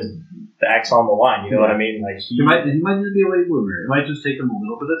through when his back's on the line. You know what I mean? He might just be a late bloomer. It might just take him a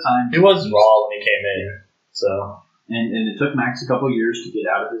little bit of time. He was raw when he came in, so. And it took Max a couple of years to get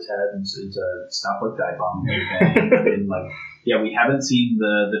out of his head and to stop dive bombing everything. And we haven't seen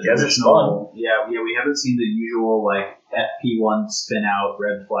the traditional. We haven't seen the usual FP1 spin out,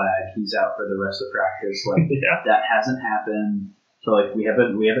 red flag. He's out for the rest of practice. That hasn't happened. So we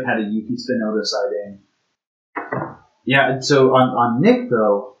haven't had a Yuki Spinoda sighting. Yeah. So on Nick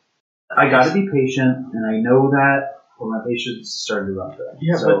though, I got to be patient, and I know that Well, my patients started to run for that.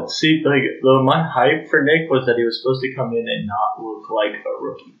 Yeah, so, but see, like, my hype for Nick was that he was supposed to come in and not look like a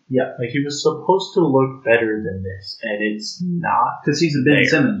rookie. Yeah. Like, he was supposed to look better than this, and it's not. Because he's a Ben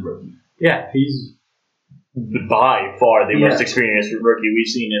Simmons rookie. Yeah, he's by far the most experienced rookie we've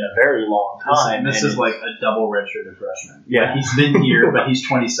seen in a very long time. This is like a double redshirted freshman. Yeah. Like he's been here, but he's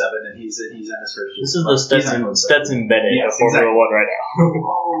 27 and he's in his first year. This is the Stetson Bennett of Formula One right now.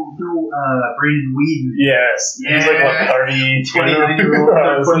 Oh, no, Brandon Whedon. Yes. He's like, what,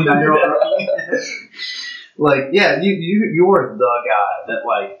 29-year-old rookie? Like, yeah, you're the guy that,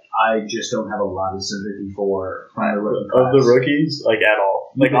 like, I just don't have a lot of sympathy for of the rookies, like, at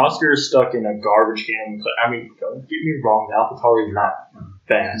all. Like, Oscar is stuck in a garbage can. I mean, don't get me wrong, AlphaTauri is not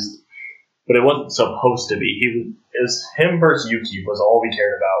fast. But it wasn't supposed to be. It was him versus Yuki was all we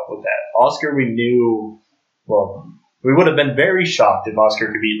cared about with that. Oscar, we knew, well, we would have been very shocked if Oscar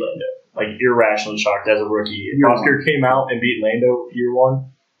could beat Lando. Like, irrationally shocked as a rookie. If Oscar came out and beat Lando year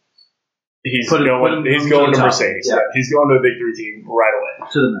one, he's going to Mercedes. Yeah. He's going to a Big 3 team right away.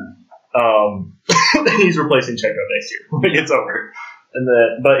 To the moon. He's replacing Checo next year when it's over.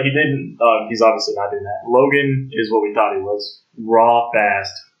 But he didn't. He's obviously not doing that. Logan is what we thought he was. Raw,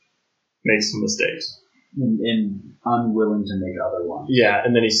 fast, makes some mistakes. And unwilling to make other ones. Yeah,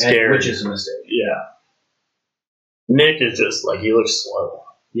 and then he's scared. Which is a mistake. Yeah. Nick is just, like, he looks slow.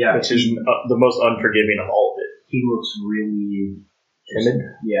 Yeah. Which is the most unforgiving of all of it. He looks really timid.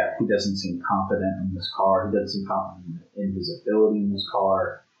 Yeah, he doesn't seem confident in this car. He doesn't seem confident in his ability in this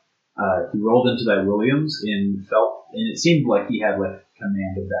car. He rolled into that Williams and it seemed like he had like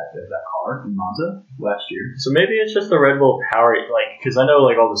command of that car in Monza last year. So maybe it's just the Red Bull power, like, because I know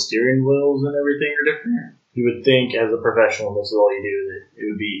like all the steering wheels and everything are different. You would think as a professional, this is all you do, that it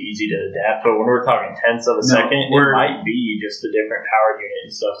would be easy to adapt. But when we're talking tenths of a second, it might be just a different power unit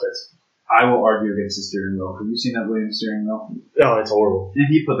and stuff that's. I will argue against the steering wheel. Have you seen that Williams steering wheel? Oh, it's horrible. And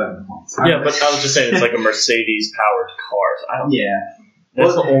he put that in the points. Yeah, but I was just saying it's like a Mercedes-powered car.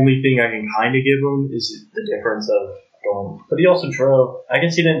 That's the only thing I can kind of give him is the difference of going. But he also drove. I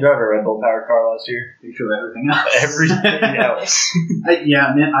guess he didn't drive a Red Bull powered car last year. He drove everything else. Everything else.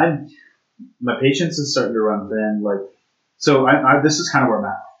 Yeah, man. My patience is starting to run thin. Like, so this is kind of where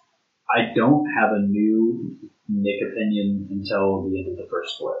I'm at. I don't have a new Nick opinion until the end of the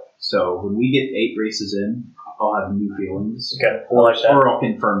first split. So when we get 8 races in, I'll have new feelings. Okay, I like that. Or I'll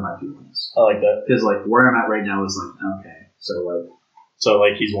confirm my feelings. I like that. Because like where I'm at right now is like, okay. So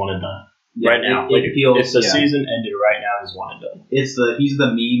he's one and done. Yeah, right now. It feels, if the season ended right now, he's one and done. He's the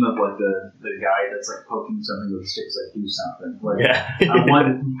meme of like the guy that's like poking something with sticks that do something. Like, I want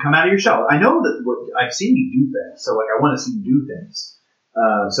to come out of your shell. I know that I've seen you do things, so like I want to see you do things.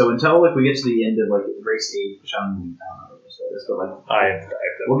 So until like we get to the end of like race 8, which I don't know what this is, but like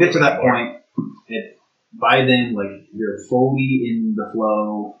we'll get to that point. By then, like you're fully in the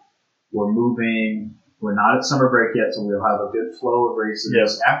flow. We're moving. We're not at summer break yet, so we'll have a good flow of races.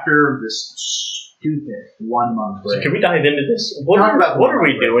 Yes. After this stupid 1 month break. So can we dive into this? What are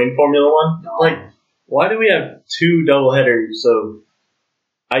we doing, Formula One? No. Like, why do we have 2 doubleheaders? So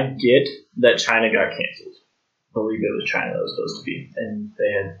I get that China got canceled. I believe it was China that was supposed to be, and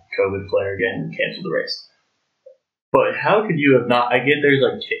they had COVID flare again and canceled the race. But how could you have not? I get there's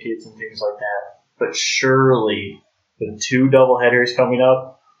like tickets and things like that, but surely with 2 doubleheaders coming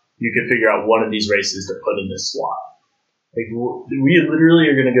up, you could figure out one of these races to put in this slot. Like, we literally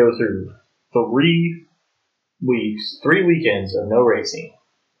are going to go through 3 weekends of no racing,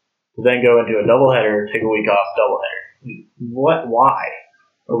 to then go into a doubleheader, take a week off, doubleheader. Why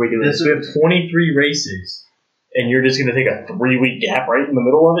are we doing this? We have 23 races, and you're just going to take a 3-week gap right in the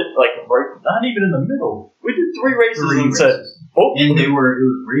middle of it? Like, not even in the middle. We did 3 races and said, and it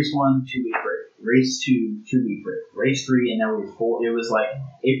was race 1, 2-week break. Race 2, 2-week break. Race 3, and now we have 4. It was like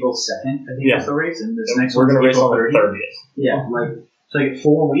April 2nd, I think was the race, and this next we're going to race on the 30th. Yeah, so I get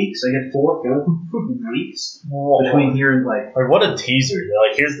 4 weeks. I get 4 good weeks between here and like what a teaser! They're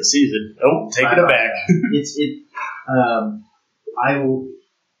like, here's the season. Oh, taking it back. I will.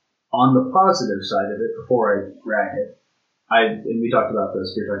 On the positive side of it, before I rag it, and we talked about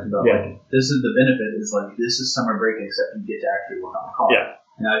this. We were talking about like this is the benefit is like this is summer break, except you get to actually work on the car. Yeah.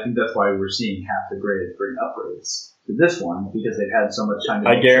 And I think that's why we're seeing half the grade bring upgrades to this one, because they've had so much time to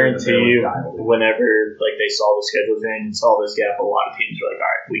I guarantee you, whenever like they saw the schedule change and saw this gap, a lot of teams were like,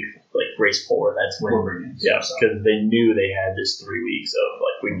 all right, race 4, that's when we're bringing. Yeah, because they knew they had this 3 weeks of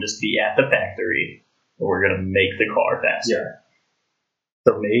like we can just be at the factory and we're going to make the car faster. Yeah.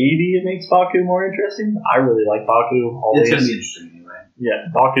 So maybe it makes Baku more interesting. I really like Baku. It's going to be interesting anyway. Yeah,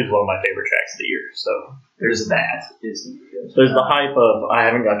 Baku is one of my favorite tracks of the year, so there's that. There's the hype of I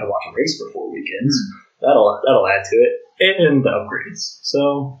haven't got to watch a race for 4 weekends. That'll add to it. And the upgrades.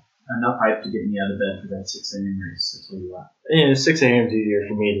 So enough hype to get me out of bed for that 6 a.m. race. That's what you want. Yeah, 6 a.m. is easier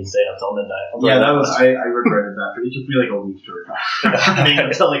for me than staying up till midnight. I regretted that. It took me like a week to retire.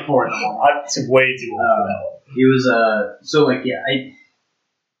 Until like 4 in the morning. I'm way too old for that one. It was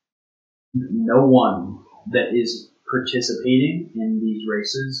no one that is participating in these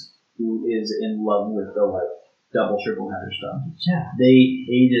races who is in love with the double triple header stuff. Yeah, they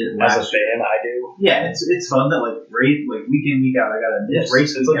hate it. As a fan, I do. Yeah, it's fun that week in week out I got a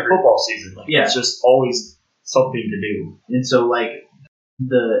race. It's like football season. It's just always something to do. And so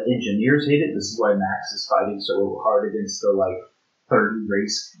the engineers hate it. This is why Max is fighting so hard against the 30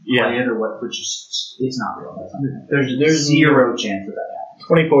 race plan or what, which is it's not real. That's not real. There's zero chance of that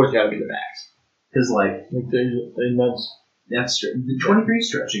happening. 24's got to be the max. Because that's the 23 is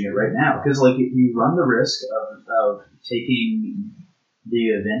stretching it right now. Because if you run the risk of taking the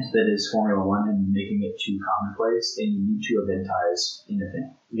event that is Formula One and making it too commonplace, and you need to eventize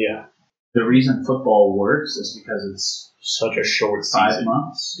anything. Yeah. The reason football works is because it's such a short 5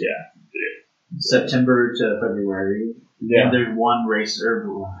 months. Yeah. September to February. Yeah. And there's one race or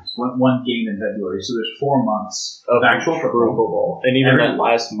one game in February, so there's 4 months of actual football. And even that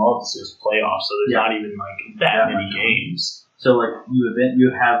last month is playoffs, so there's not even that many games. So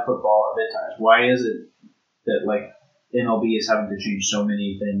you have football eventized. Why is it that MLB is having to change so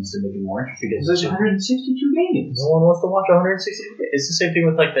many things to make it more interesting? Because there's 162 games. No one wants to watch 162 games. It's the same thing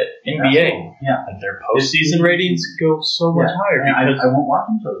with the NBA. Yeah. Their postseason ratings go so much higher. I won't watch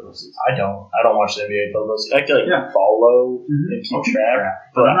them until the postseason. I don't watch the NBA until the postseason. I can follow and keep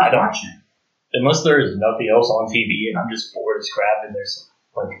track, but I don't watch it. Unless there is nothing else on TV and I'm just bored as crap and there's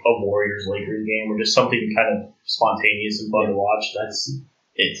a Warriors-Lakers game or just something kind of spontaneous and fun to watch, that's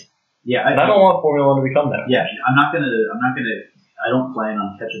it. Yeah, I don't want Formula One to become that. Yeah, I don't plan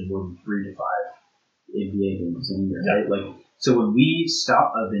on catching more than 3 to 5 NBA games in a year, right? So when we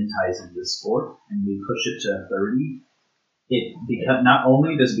stop eventizing this sport and we push it to 30, not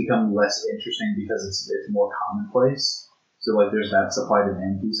only does it become less interesting because it's more commonplace. So there's that supply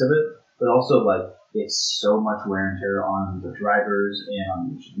demand piece of it, but also it's so much wear and tear on the drivers and on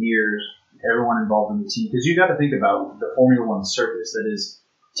the engineers, everyone involved in the team. Because you got to think about the Formula One circus that is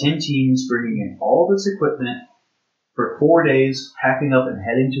 10 teams bringing in all this equipment for 4 days, packing up and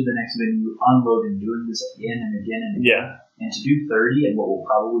heading to the next venue, unloading, doing this again and again and again. Yeah. And to do 30 and what will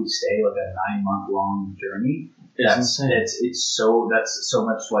probably stay a 9-month long journey, that's so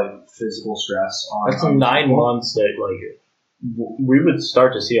much physical stress on. That's 9 months that we would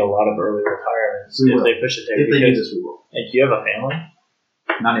start to see a lot of early retirements if they push it there. If they do this, we will. Do you have a family?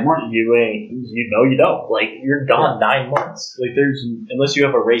 Not anymore. You don't. You're gone 9 months. Unless you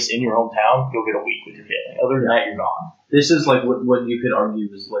have a race in your hometown, you'll get a week with your family. Other than that, you're gone. This is what you could argue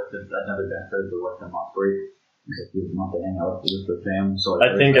is another benefit of the month break. You have a month to hang out with the fam. So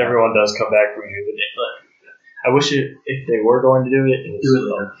I think everyone does come back rejuvenated. I wish if they were going to do it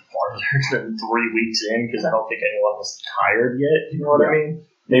was farther than 3 weeks in, because I don't think anyone was tired yet. You know what I mean?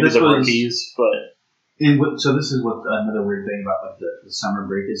 Maybe the rookies, but. So this is what another weird thing about the summer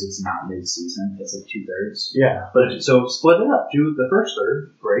break is. It's not mid-season. It's 2/3. Yeah. But so split it up. Do the first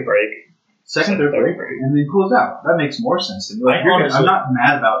third break, second third break, and then close out. That makes more sense to me. I'm not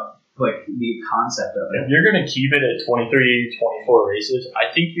mad about the concept of it. If you're gonna keep it at 23, 24 races,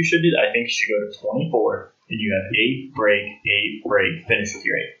 I think you should do that. I think you should go to 24, and you have 8 break, finish with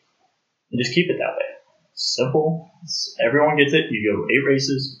your 8, and just keep it that way. Simple. Everyone gets it. You go 8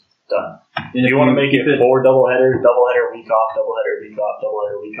 races. Done. And if you want to make it 4 doubleheader, week off, doubleheader, week off,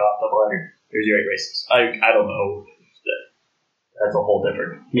 doubleheader, week off, doubleheader. There's your 8 races. I don't know. That's a whole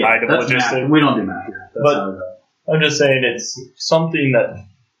different kind of logistics. We don't do math here. But I'm just saying it's something that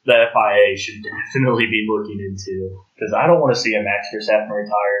the FIA should definitely be looking into, because I don't want to see a Max Verstappen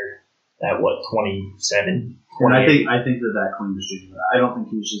retired at 27. And I think that claim is just. I don't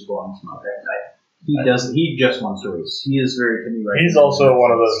think he's just blowing smoke. He just wants to race. He is very Kimi Räikkönen. He's also one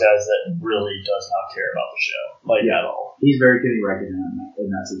of those guys that really does not care about the show, at all. He's very Kimi Räikkönen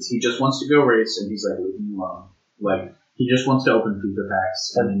in that sense. He just wants to go race, and he's leave me alone. He just wants to open FIFA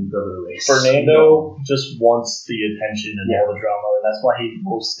packs and then go to the race. Fernando just wants the attention and all the drama, and that's why he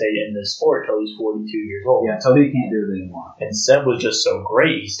will stay in this sport till he's 42 years old. Yeah, until he can't do it anymore. And Seb was just so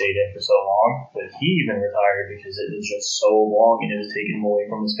great; he stayed in for so long, but he even retired because it was just so long and it was taking him away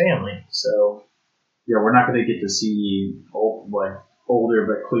from his family. So. Yeah, we're not going to get to see older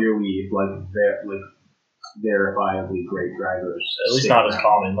but clearly verifiably great drivers. At least not as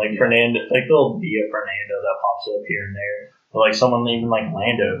common. Fernando, there'll be a Fernando that pops up here and there. But someone even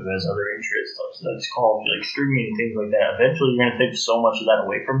Lando who has other interests, streaming and things like that. Eventually, you're going to take so much of that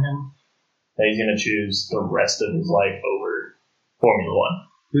away from him that he's going to choose the rest of his life over Formula One.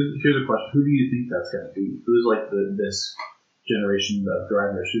 Here's a question: who do you think that's going to be? Who's like this generation of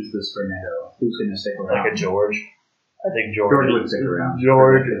drivers? Who's this Fernando? Who's going to stick around? Like a George. I think George would stick around.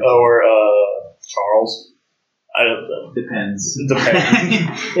 George or Charles. I don't know. Depends. But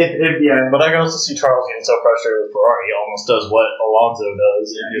I can also see Charles getting so frustrated with Ferrari. He almost does what Alonso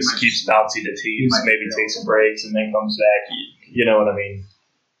does. Yeah, he just keeps bouncing to teams, maybe takes some breaks, and then comes back. You know what I mean?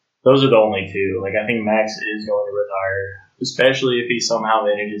 Those are the only two. Like, I think Max is going to retire, especially if he somehow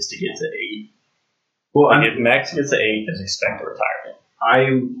manages to get to 8. Well, if Max gets to 8, then expect a retirement.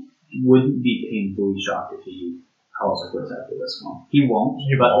 I wouldn't be painfully shocked if he calls it quits after this one. He won't,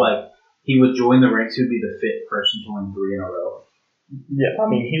 he would join the ranks. He would be the 5th person to win 3 in a row. Yeah, I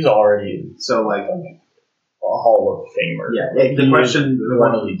mean, he's already a Hall of Famer. Yeah, the question,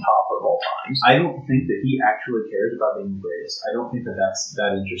 one of the top of all times. I don't think that he actually cares about being the greatest. I don't think that that's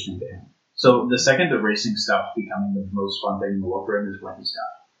that interesting to him. So the second that racing stops becoming the most fun thing in the world for him is when he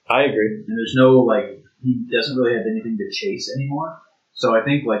stops. I agree. And there's no, he doesn't really have anything to chase anymore. So I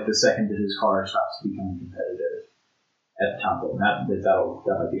think, the second that his car stops becoming competitive at the top of it, that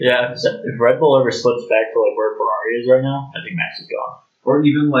might be. Yeah, if Red Bull ever slips back to, where Ferrari is right now, I think Max is gone. Or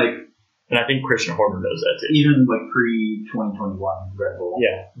even, and I think Christian Horner knows that, too. Even, pre-2021 Red Bull.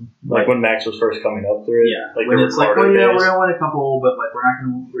 Yeah. When Max was first coming up through it. Yeah. When it's we're going to win a couple, but,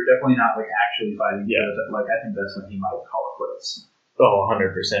 we're definitely not, actually fighting. Yeah. I think that's when he might call it quits. Oh,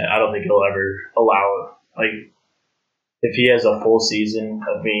 100%. I don't think he'll ever allow if he has a full season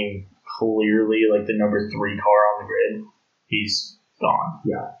of being clearly the number 3 car on the grid, he's gone.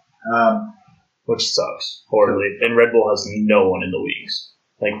 Yeah. Which sucks horribly. And Red Bull has no one in the leagues.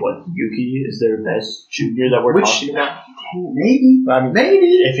 Yuki is their best junior that we're talking about? Maybe.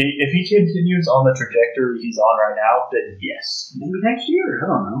 Maybe. If he continues on the trajectory he's on right now, then yes. Maybe next year. I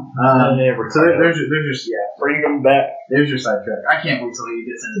don't know. So there's just bring him back. There's your sidetrack. I can't wait till he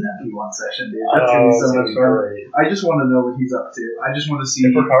gets into that P1 session, dude. That's going to be so much fun. I just want to know what he's up to. I just want to see.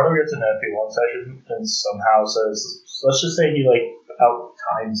 If Ricardo gets in that P1 session and somehow says, let's just say he out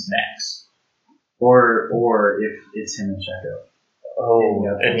times Max. Or if it's him and Checo. Oh,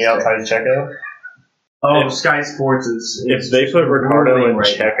 and he outside Checo? Oh, Sky Sports is if they put Ricardo and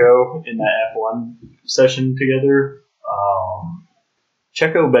Checo in that F1 session together,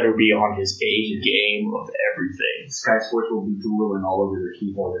 Checo better be on his A game of everything. Sky Sports will be drooling all over their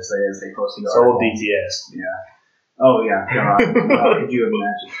keyboard as they post the article. So will BTS. Yeah. Oh, yeah. God. Could you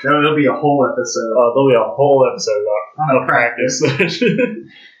imagine? There'll be a whole episode. There'll be a whole episode on a practice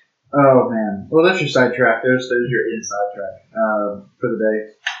session. Oh, man. Well, that's your sidetrack. There's your inside track for the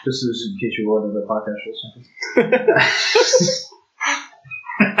day. Just in case you were wondering the podcast or something.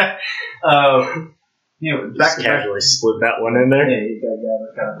 Back to casually slip that one in there. Yeah, you got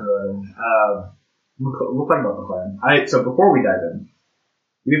to kind of throw it in. We'll talk about McLaren. So before we dive in,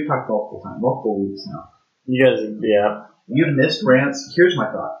 we've talked multiple weeks now. You guys, yeah. You've missed rants. Here's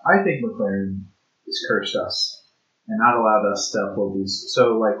my thought. I think McLaren has cursed us and not allowed us to upload these.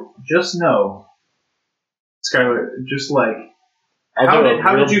 So, just know, Skylar,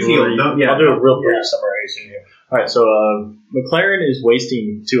 how did you feel? I'll do a real brief summarization here. All right, so McLaren is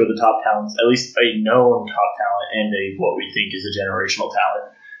wasting 2 of the top talents, at least a known top talent and what we think is a generational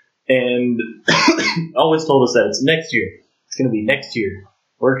talent. And always told us that it's next year. It's going to be next year.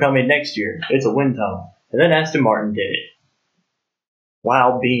 We're coming next year. It's a wind tunnel. And then Aston Martin did it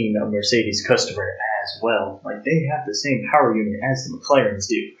while being a Mercedes customer as well. They have the same power unit as the McLarens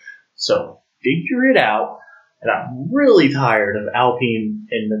do. So figure it out. And I'm really tired of Alpine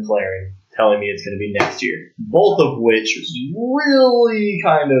and McLaren telling me it's going to be next year. Both of which really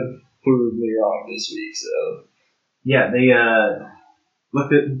kind of proved me wrong this week. So yeah, they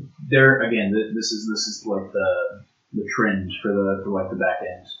look at they're again. This is the trend for the back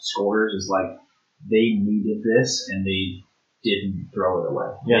end scorers is they needed this and they didn't throw it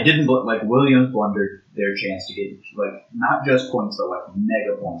away. Yeah. They didn't Williams blundered their chance to get not just points but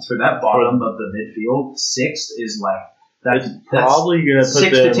mega points for that bottom of the midfield. 6th is that's probably going to put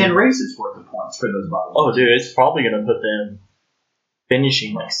 6 to 10 races worth of points for those bottom. Oh, dude, it's probably going to put them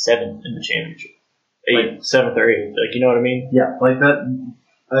finishing 7th in the championship, 7th or 8th. You know what I mean? Yeah,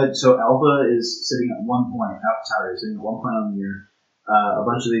 that. So Alba is sitting at 1 point. AlphaTauri is sitting at 1 point on the year. A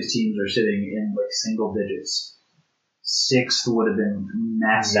bunch of these teams are sitting in single digits. 6th would have been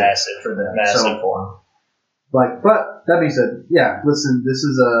massive for them. Massive for them. But that being said, yeah, listen, this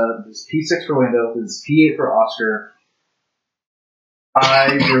is P6 for Lando, this is P8 for Oscar.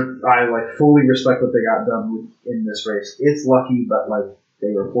 I fully respect what they got done in this race. It's lucky, but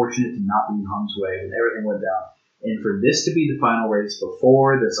they were fortunate to not be in harm's way, and everything went down. And for this to be the final race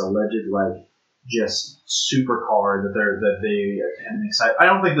before this alleged, like, just supercar that they have an excited. I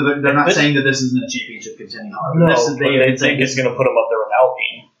don't think that they're not saying that this isn't a championship contending car. No, they think it's going to put them up there with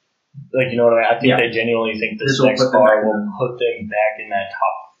Alpine. Like, you know what I mean? I think they genuinely think this next car will put them back in that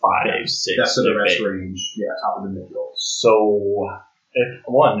top 5, 6. That's the rest range. Yeah, top of the midfield. So,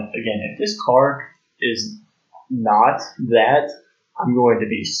 if this car is not that, I'm going to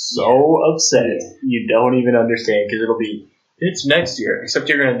be so upset. You don't even understand, because it's next year, except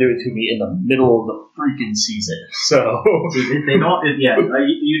you're going to do it to me in the middle of the freaking season. So if they don't,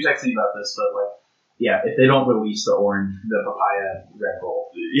 you texted me about this, but if they don't release the papaya Red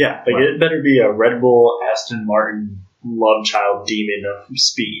Bull, it better be a Red Bull Aston Martin love child demon of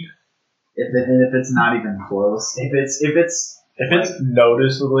speed. If it's not even close, if it's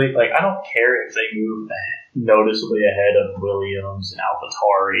noticeably, like, I don't care if they move noticeably ahead of Williams and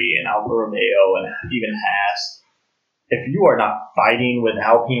AlphaTauri and Alfa Romeo and even Haas. If you are not fighting with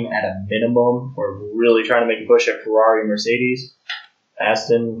Alpine at a minimum, or really trying to make a push at Ferrari, Mercedes,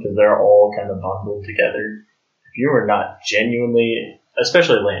 Aston, because they're all kind of bundled together, if you are not genuinely,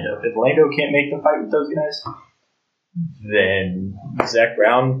 especially Lando, if Lando can't make the fight with those guys, then Zach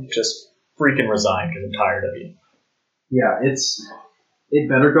Brown just freaking resign, because I'm tired of you. Yeah, it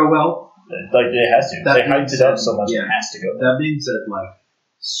better go well. Like, it has to. They hyped it up so much, it has to go. That being said,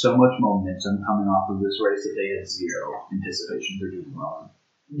 so much momentum coming off of this race that they had zero anticipation for doing well.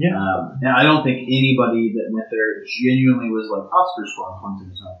 Yeah. And I don't think anybody that went there genuinely was like, Oscar's scoring points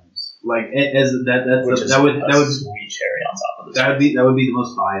in his homes. Like, that would sweet cherry on top of this. That would be the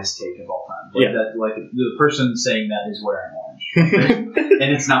most biased take of all time. The person saying that is wearing orange,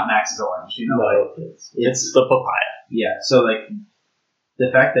 and it's not Max's orange. No, it's the papaya. Yeah. So the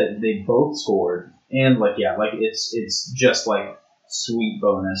fact that they both scored, and it's just sweet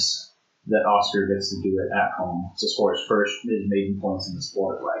bonus that Oscar gets to do it at home to score his first maiden points in the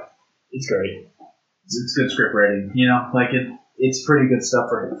sport. It's great. It's good script writing. It's pretty good stuff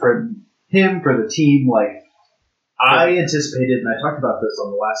for him, for the team. I anticipated, and I talked about this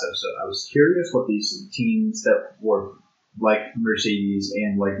on the last episode, I was curious what these teams that were like Mercedes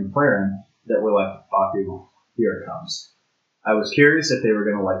and like McLaren that were like, Baku, here it comes. I was curious if they were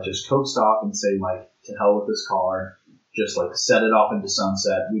going to just coast off and say to hell with this car, just set it off into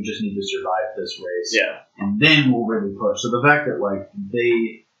sunset. We just need to survive this race. Yeah. And then we'll really push. So the fact that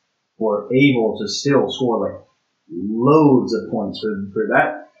they were able to still score loads of points for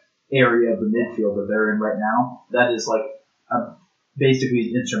that area of the midfield that they're in right now, that is a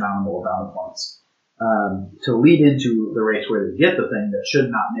basically insurmountable amount of points. To lead into the race where they get the thing that should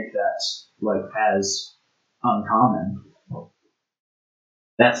not make that as uncommon,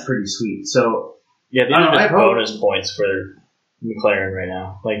 that's pretty sweet. So yeah, they don't have bonus points for McLaren right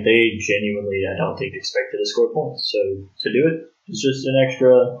now. They genuinely, I don't think, expected to score points. So to do it, it's just an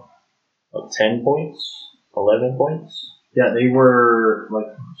extra 10 points, 11 points. Yeah, they were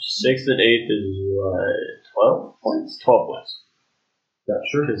 6th and 8th is 12 points? 12 points. Yeah,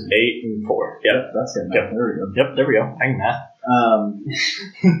 sure. Because 8 and 4. Yep. That's good. Yep. There we go. Yep, there we go. I can math.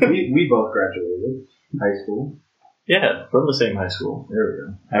 We both graduated high school. Yeah, from the same high school. There we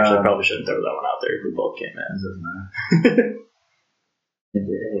go. Actually, I probably shouldn't throw that one out there if we both came in. It doesn't matter.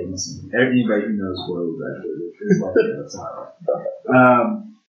 Hey, listen, anybody who knows where we graduated is that's not right.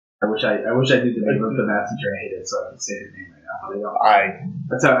 I wish I knew the name of the math teacher I hated, so I could say his name right now.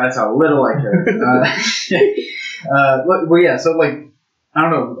 That's how little I care. So I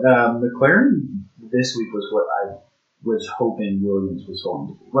don't know. McLaren this week was what I was hoping Williams was going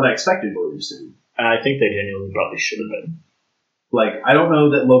to be. What I expected Williams to be. I think they genuinely probably should have been. I don't know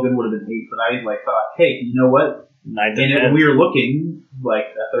that Logan would have been 8, but I thought, hey, you know what? 9 and we were looking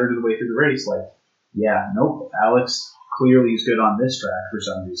a third of the way through the race, nope, Alex clearly is good on this track for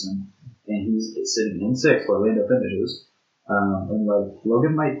some reason, and he's sitting in 6th where Lando finishes, and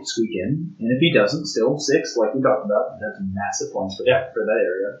Logan might squeak in, and if he doesn't, still 6th, like we talked about, that's massive points for that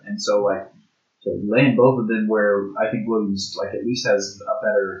area, and so to land both of them where I think Williams at least has a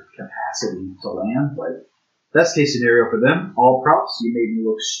better capacity to land, best case scenario for them. All props. You made me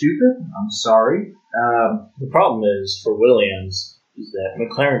look stupid. I'm sorry. The problem is for Williams is that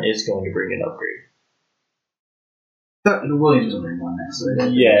McLaren is going to bring an upgrade. Williams will bring one next.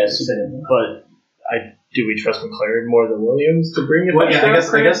 Yes, but do we trust McLaren more than Williams to bring it? Well, yeah, I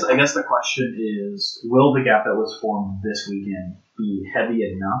guess the question is, will the gap that was formed this weekend be heavy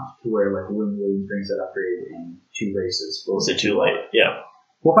enough to where when Williams brings that upgrade in 2 races? Is it too late? Yeah.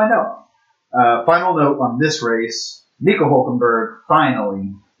 We'll find out. Final note on this race, Nico Hülkenberg,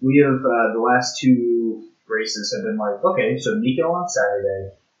 finally. We have the last 2 races have been okay, so Nico on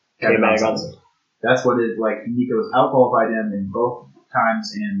Saturday, That's what it like. Nico's outqualified him in both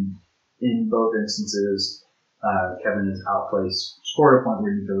times, and in both instances, Kevin is outplaced, scored a point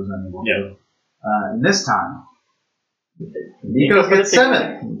where Nico was unable to. And this time, Nico gets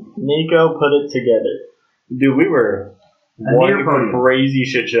 7. Nico put it together. Dude, we were one crazy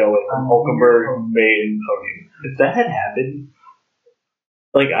shit show away from Hulkenberg maiden podium. If that had happened,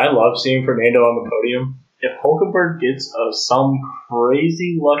 like, I love seeing Fernando on the podium. If Hulkenberg gets some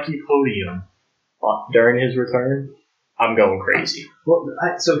crazy lucky podium during his return, I'm going crazy. Well,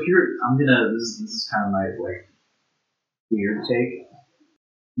 so here, this is kind of my, like, weird take.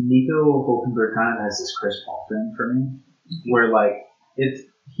 Nico Hulkenberg kind of has this Chris Paul thing for me, where, like,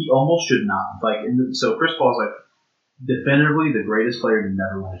 he almost should not. Like, so Chris Paul's, like, definitively the greatest player to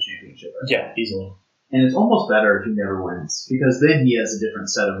never win a championship. Yeah, easily. And it's almost better if he never wins, because then he has a different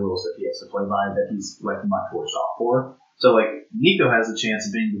set of rules that he has to play by that he's, like, much worse off for. So, like, Nico has the chance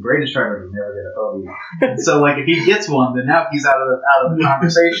of being the greatest driver to never get a podium. So, like, if he gets one, then now he's out of the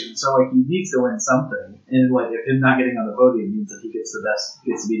conversation. So, like, he needs to win something. And, like, if him not getting on the podium means that he gets to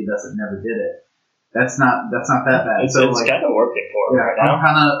be the best that never did it. That's not that bad. It's kind of working for him right now. I'm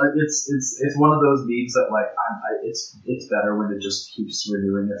kind of it's one of those memes that, like, it's better when it just keeps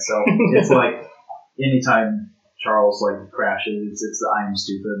renewing itself. It's like anytime Charles, like, crashes, it's the I am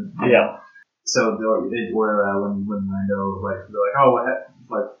stupid. Yeah. So when Lando, like, they're like, oh,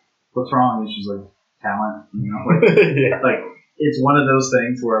 what's wrong? And she's like, talent, you know, like, like, it's one of those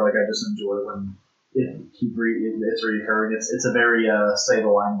things where, like, I just enjoy when it's recurring. It's a very say the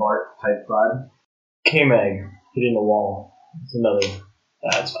line Bart type vibe. K-Mag hitting the wall. It's another.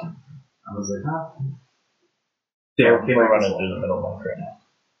 That's fine. I was like, huh? Yeah, we're running through the middle of my right now.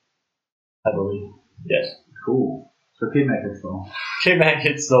 I believe. Yes. Cool. So K-Mag hits the wall. K-Mag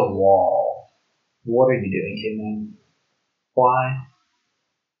hits the wall. What are you doing, K-Man? Why?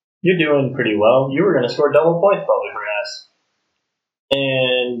 You're doing pretty well. You were going to score double points probably for us.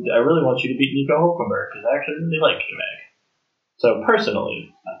 And I really want you to beat Nico Hulkenberg, because I actually really like K-Mag. So personally,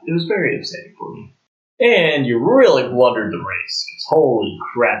 it was very upsetting for me. And you really blundered the race, because holy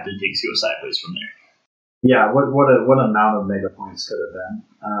crap, it takes you sideways from there. Yeah, what amount of mega points could have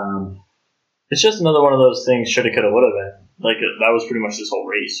been? It's just another one of those things, shoulda, coulda, woulda been. Like, that was pretty much this whole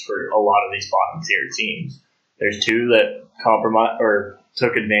race for a lot of these bottom tier teams. There's 2 that compromised or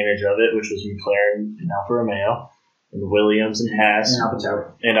took advantage of it, which was McLaren and Alfa Romeo, and Williams and Haas. And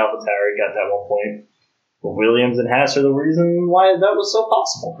AlphaTauri. And AlphaTauri got that 1 point. But Williams and Haas are the reason why that was so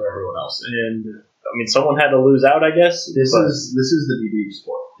possible for everyone else. And, I mean, someone had to lose out, I guess. This is the BB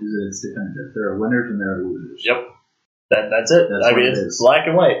sport. It's definitive. There are winners and there are losers. Yep. That's it. I mean, it's black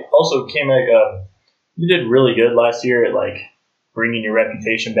and white. Also, K-Mag, you did really good last year at, like, bringing your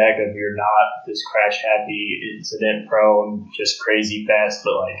reputation back of you're not this crash-happy, incident-prone, just crazy fast,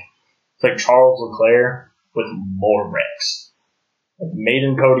 but, like, it's like Charles Leclerc with more wrecks. Like,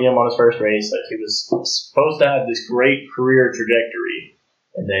 maiden podium on his first race. Like, he was supposed to have this great career trajectory,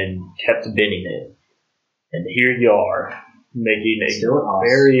 and then kept bending it. And here you are, making a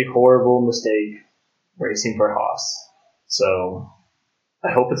very horrible mistake, racing for Haas. So,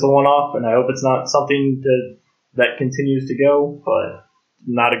 I hope it's a one-off, and I hope it's not something that continues to go, but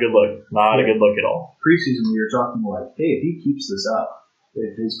not a good look. Not a good look at all. Preseason, we were talking like, hey, if he keeps this up,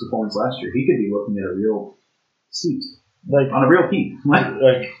 if his performance last year, he could be looking at a real seat. Like, on a real peak. Like,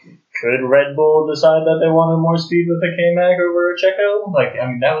 could Red Bull decide that they wanted more speed with a K-Mag over a Checo? Like, I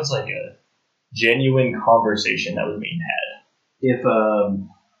mean, that was like a genuine conversation that was being had. If, I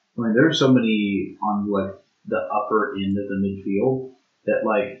mean, there's so many on, like, the upper end of the midfield that,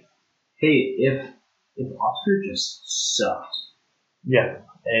 like, hey, if Oscar just sucked, yeah,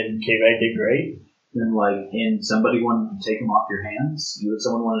 and K-Mag did great, then, like, and somebody wanted to take him off your hands,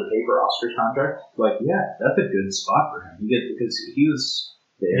 someone wanted to pay for Oscar's contract, like, yeah, that's a good spot for him. Because he was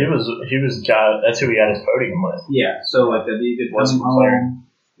there. That's who he got his podium with. Yeah, so, like, that'd be a good home.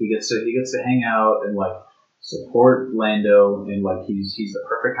 He gets to hang out and, like, support Lando, and, like, he's the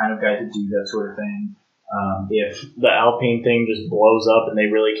perfect kind of guy to do that sort of thing. If the Alpine thing just blows up and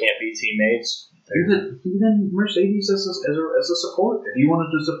they really can't be teammates, even Mercedes as a support. If you wanted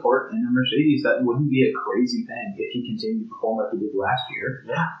to support in a Mercedes, that wouldn't be a crazy thing if he continued to perform like he did last year.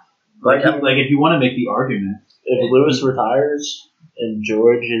 Yeah. Like if you want to make the argument, if Lewis retires and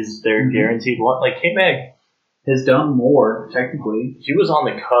George is their guaranteed one, like K-Mag has done more technically. He was on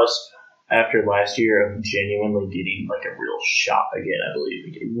the cusp after last year of genuinely getting like a real shot again, I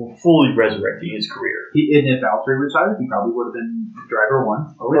believe, fully resurrecting his career. And if Valtteri retired, he probably would have been driver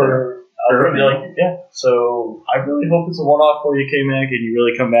 1 over there. Yeah. So I really hope it's a one-off for you, K-Mag, and you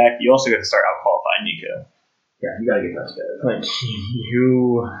really come back. You also got to start out qualifying Nico. Yeah, you got to get that together. Like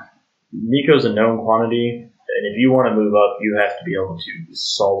Nico's a known quantity, and if you want to move up, you have to be able to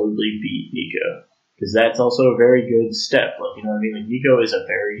solidly beat Nico. Because that's also a very good step. Like, you know what I mean? Like, Nico is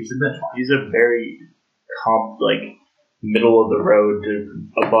he's a very middle of the road to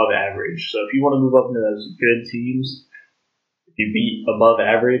above average. So if you want to move up into those good teams, if you beat above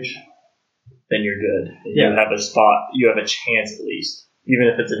average, then you're good. You have a spot, you have a chance at least, even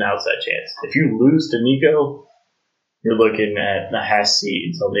if it's an outside chance. If you lose to Nico, you're looking at a half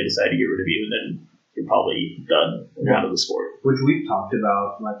seat until they decide to get rid of you, and then you're probably done out of the sport. Which we've talked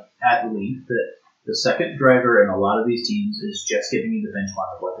about at length, that the second driver in a lot of these teams is just giving you the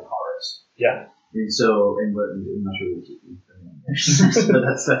benchmark of what the car is. Yeah. And so, I'm not sure what but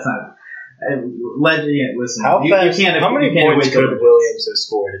that's not. Listen, how many points could Williams have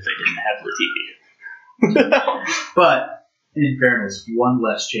scored if they didn't have Latifi? But in fairness, one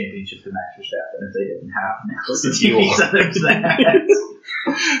less championship to Max Verstappen if they didn't have Latifi's that.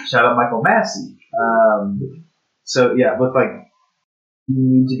 Shout out Michael Massey. So yeah, but you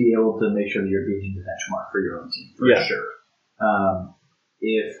need to be able to make sure that you're beating the benchmark for your own team for sure.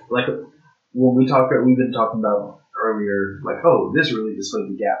 If when we've been talking about earlier, this really displayed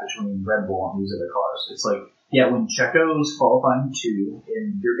the gap between Red Bull and these other cars. It's when Checo's qualifying 2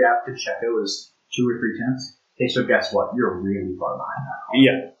 and your gap to Checo is 2 or 3 tenths, okay, so guess what? You're really far behind that car.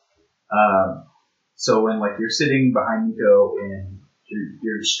 Yeah. So when you're sitting behind Nico and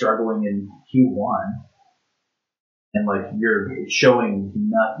you're struggling in Q1 and you're showing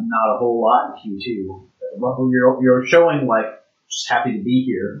not a whole lot in Q2, you're showing just happy to be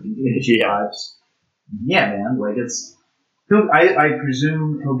here in Q5s. Yeah, man. I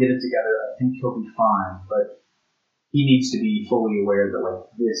presume he'll get it together. I think he'll be fine, but he needs to be fully aware that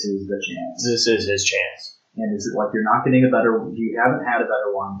this is the chance. This is his chance. And is it you're not getting a better? You haven't had a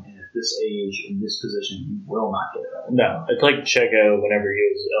better one, and at this age, in this position, you will not get a better one. No, it's like Checo whenever he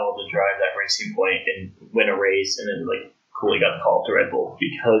was able to drive that Racing Point and win a race, and then cool, he got the call up to Red Bull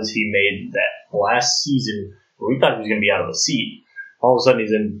because he made that last season where we thought he was going to be out of the seat. All of a sudden,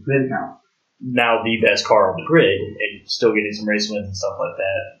 he's in now the best car on the grid and still getting some race wins and stuff like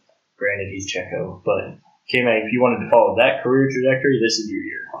that. Granted, he's Checo, but K-Mag, if you wanted to follow that career trajectory, this is your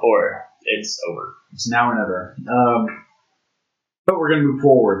year, or it's over. It's now or never. But we're gonna move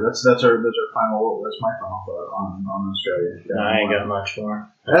forward. That's my final thought on Australia. I ain't got much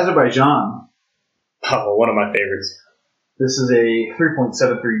more. Azerbaijan. Oh, one of my favorites. This is a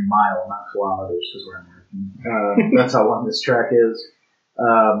 3.73 mile, not kilometers, because we're American. That's how long this track is.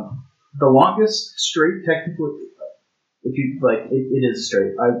 The longest straight, technically, if you it is a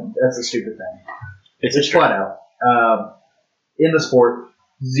straight. That's a stupid thing. It's flat out. In the sport,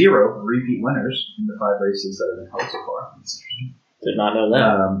 0 repeat winners in the 5 races that have been held so far. Did not know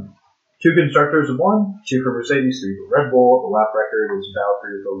that. 2 constructors have won, 2 for Mercedes, 3 for Red Bull. The lap record is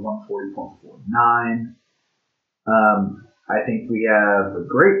Valkyrie with a 140.49. I think we have a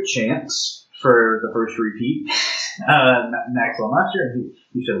great chance for the first repeat. Max won last year, and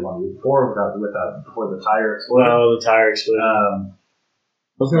he should have won the year before before the tire exploded. Well, the tire exploded.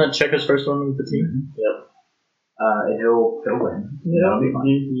 Wasn't that Checo's first one with the team? Mm-hmm. Yep. And he'll win. Yeah,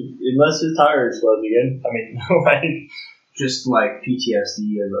 unless his tire explodes again. I mean, just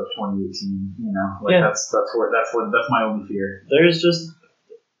PTSD of 2018. That's my only fear. There's just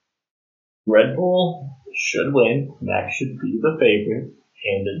Red Bull should win. Max should be the favorite,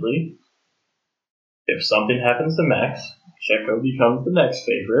 handedly. If something happens to Max, Checo becomes the next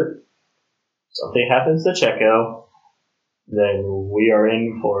favorite. If something happens to Checo, then we are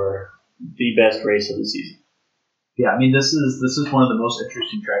in for the best race of the season. Yeah, I mean, this is one of the most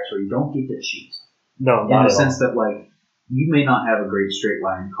interesting tracks where you don't get to cheat. No, in the sense that you may not have a great straight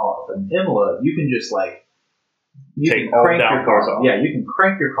line car, but in Imola you can just you can crank your car. Yeah, you can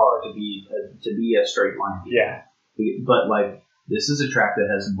crank your car to be a straight line. Yeah, but this is a track that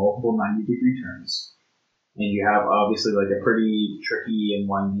has multiple 90-degree turns, and you have obviously a pretty tricky and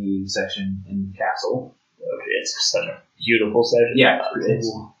windy section in Castle. Okay, it's such a beautiful section. Yeah,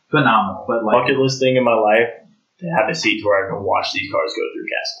 it's phenomenal. But bucket list thing in my life to have a seat where I can watch these cars go through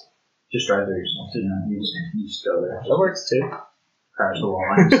Castle. Just drive there yourself. You just go there. That works too. Crash the wall.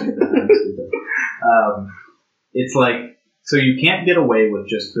 It's so you can't get away with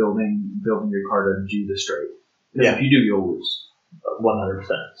just building your car to do the straight. Because if you do, you'll lose.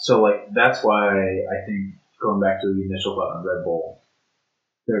 100%. So that's why I think going back to the initial thought on Red Bull,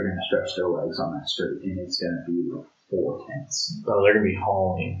 they're going to stretch their legs on that straight, and it's going to be 4 tenths. Oh, they're going to be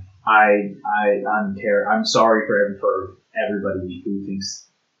hauling. I'm sorry for everybody who thinks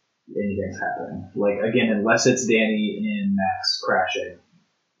anything's happening. Again, unless it's Danny and Max crashing.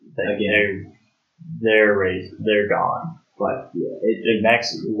 Again, they're gone. But yeah,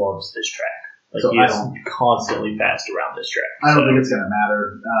 Max loves this track. Like, so he is constantly fast around this track. I don't think it's going to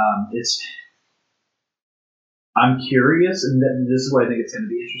matter. I'm curious, and this is why I think it's going to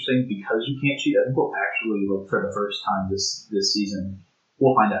be interesting, because you can't cheat. I think we'll actually, like, for the first time this season,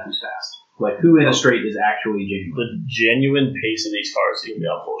 we'll find out who's fast. Like, who in a straight is actually genuine. The genuine pace of these cars is going to be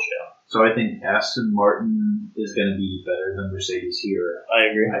on full show. So I think Aston Martin is going to be better than Mercedes here.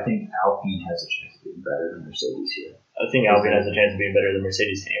 I agree. I think Alpine has a chance of being better than Mercedes here. I think Alpine has a chance of being better than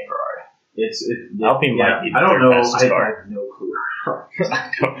Mercedes and Ferrari. Alpine might be. I don't know. I have no clue.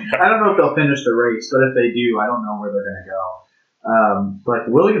 I don't know if they'll finish the race, but if they do, I don't know where they're going to go. But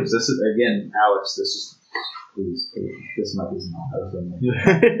Williams, this is again, Alex. Please, this might be not.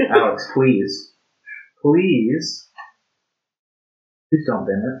 Alex, please don't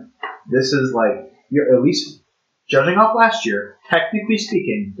bend it. This is like, you're at least judging off last year. Technically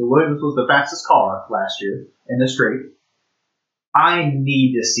speaking, the Williams was the fastest car last year in the straight. I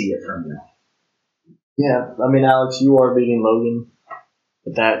need to see it from you. Yeah, I mean, Alex, you are beating Logan,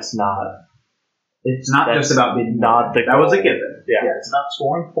 but that's not. It's not just about beating not the that goal. Was a given. Yeah, it's about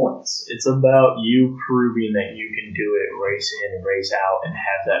scoring points. It's about you proving that you can do it, race in and race out, and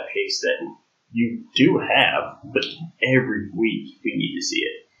have that pace that you do have. But every week we need to see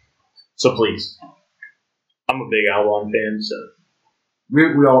it. So please, I'm a big Albon fan, so. We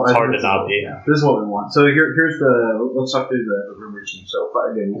all, it's hard to not be. Yeah, this is what we want. So here's let's talk through the rumored team. So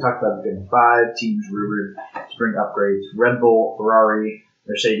again, we talked about the 5 teams rumored to bring upgrades. Red Bull, Ferrari,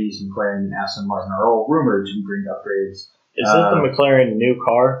 Mercedes, McLaren, and Aston Martin are all rumored to bring upgrades. Is that the McLaren new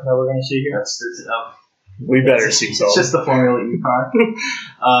car that we're going to see here? We better see so. It's just the Formula E car.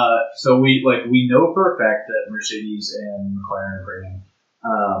 So we know for a fact that Mercedes and McLaren are bringing.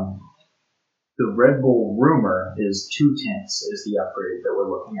 The Red Bull rumor is 2 tenths is the upgrade that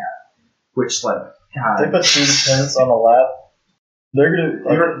we're looking at, which God. I think that's 2 tenths on a lap. They're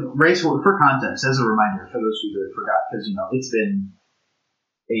gonna race for context as a reminder for those who forgot, because it's been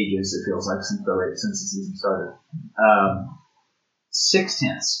ages. It feels like since the season started. 6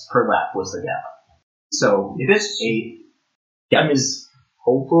 tenths per lap was the gap. So if it's 8, I mean,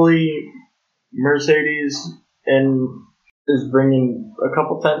 hopefully Mercedes is bringing a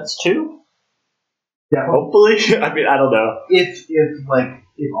couple tenths too. Yeah, hopefully. I mean, I don't know. If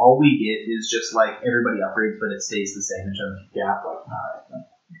all we get is just like everybody upgrades, but it stays the same in terms of gap,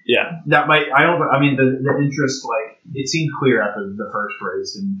 yeah, that might. I don't. I mean, the interest, it seemed clear after the first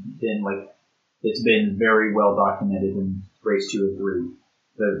race, and then it's been very well documented in race 2 and 3.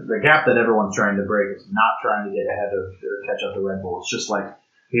 The gap that everyone's trying to break is not trying to get ahead of or catch up to Red Bull. It's just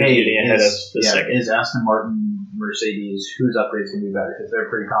getting ahead of the second. Is Aston Martin, Mercedes, whose upgrades can be better? Because they're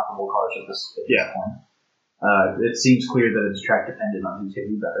pretty comparable cars at this point. It seems clear that it's track dependent on who's going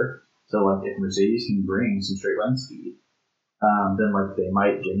to be better. So, if Mercedes can bring some straight line speed, then they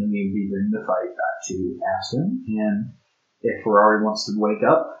might genuinely be bringing the fight back to Aston. And if Ferrari wants to wake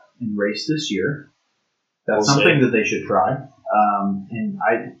up and race this year, that's something that they should try. And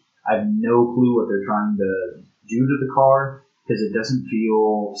I have no clue what they're trying to do to the car, because it doesn't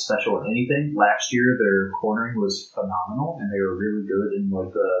feel special at anything. Last year, their cornering was phenomenal, and they were really good in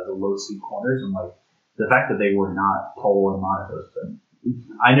the low speed corners, and the fact that they were not pole and Monaco.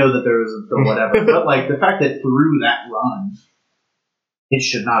 I know that there was the whatever, but the fact that through that run, it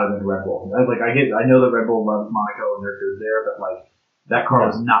should not have been Red Bull. I know that Red Bull loves Monaco and they're good there, but that car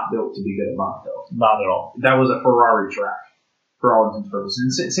was not built to be good at Monaco. Not at all. That was a Ferrari track for all intents and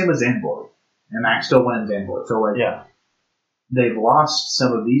purposes. And same with Zandvoort, and Max still went in Zandvoort. So they've lost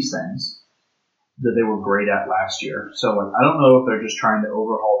some of these things that they were great at last year. So I don't know if they're just trying to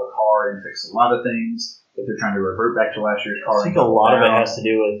overhaul the car and fix a lot of things, if they're trying to revert back to last year's car. I think a lot of it has to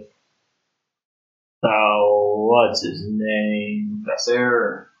do with what's his name?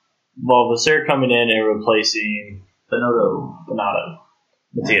 Vasseur. Well, Vasseur coming in and replacing Binotto.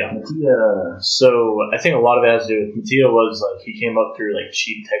 Mattia. So I think a lot of it has to do with Mattia was he came up through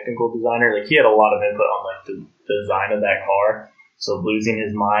chief technical designer. He had a lot of input on the design of that car. So losing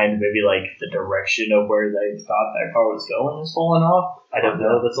his mind, maybe the direction of where they thought that car was going is falling off. I don't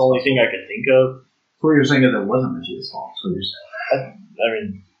know. That's the only thing I could think of. So what you're saying is it wasn't Mattia's fault. That's what you're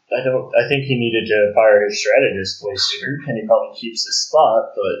saying. I think he needed to fire his strategist way sooner, and he probably keeps his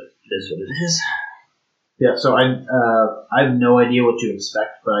spot, but it is what it is. Yeah, so I have no idea what to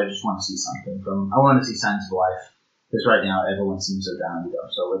expect, but I just want to see something from. I want to see signs of life, because right now everyone seems so down to go.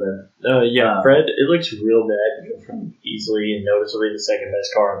 So with it, Fred, it looks real bad. You go from easily and noticeably the second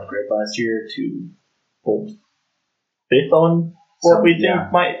best car on the grid last year to 5th on what we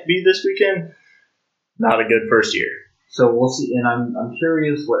think might be this weekend. Not a good first year. So we'll see, and I'm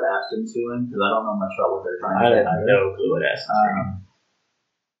curious what Aston's doing because I don't know much about what they're trying to do. I have no clue what Aston's doing.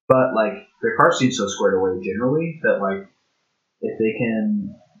 But like their car seems so squared away generally that like if they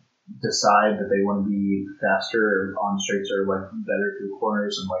can decide that they want to be faster on straights or like better through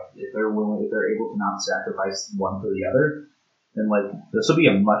corners, and like if they're able to not sacrifice one for the other, then like this will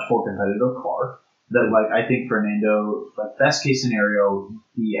be a much more competitive car. That like I think Fernando, like best case scenario,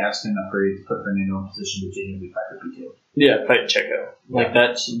 the Aston upgrade to put Fernando in position to genuinely fight for P2. Yeah, fight Checo. Like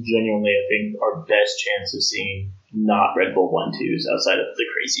that's genuinely I think our best chance of seeing not Red Bull 1-2s outside of the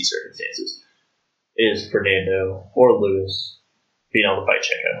crazy circumstances is Fernando or Lewis being able to fight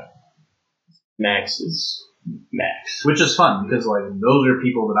Checo. Max is Max, which is fun because like those are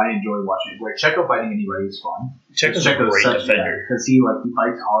people that I enjoy watching. Like Checo fighting anybody is fun. Checo's a great defender because he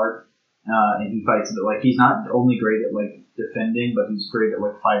fights hard. And he fights, like, he's not only great at, like, defending, but he's great at,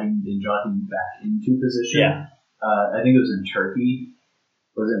 like, fighting and jockeying back into position. Yeah. I think it was in Turkey.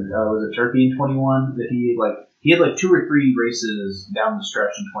 Was it Turkey in 21? That he had, 2 or 3 races down the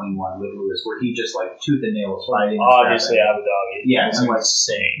stretch in 21 with Lewis where he just, like, tooth and nail was fighting. Obviously, Abu Dhabi. Yeah, and, like,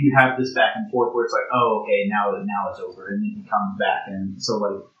 insane. You have this back and forth where it's like, oh, okay, now it's over. And then he comes back. And so,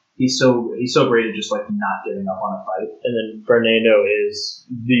 like, he's so great at just like not giving up on a fight. And then Fernando is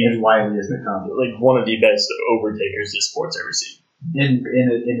as widely as they come, like one of the best overtakers this sport's ever seen. In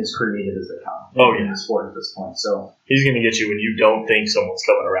as creative as they come. In the sport at this point. So he's going to get you when you don't think someone's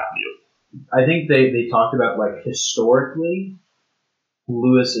coming around you. I think they talked about like historically,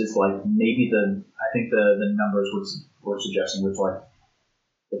 Lewis is like maybe the numbers were suggesting was like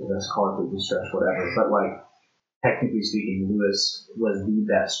the best car through the stretch, whatever. But like. Technically speaking, Lewis was the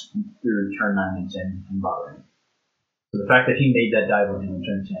best through turn 9 and 10 in Bahrain. So the fact that he made that dive on him in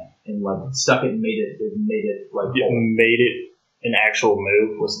turn 10 and like stuck it and made it an actual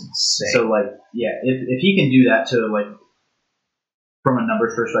move was insane. So like if he can do that to like from a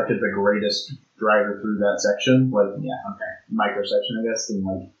numbers perspective the greatest driver through that section, like micro section I guess, then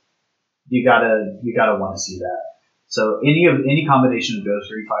like you gotta want to see that. So any combination of those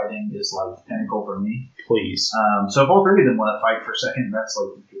 3 fighting is like pinnacle for me. Please. So if all 3 of them want to fight for second, that's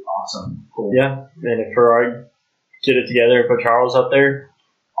like awesome, cool. Yeah, and if Ferrari get it together and put Charles up there,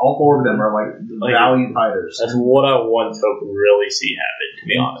 all 4 of them are like valiant fighters. That's what I want to really see happen. To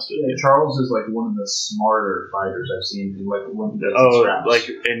be honest with you, Charles is like one of the smarter fighters I've seen. Like when he does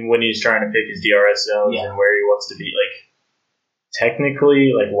and when he's trying to pick his DRS zones and where he wants to be, like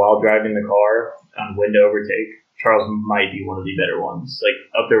technically, like while driving the car on when to overtake. Charles might be one of the better ones, like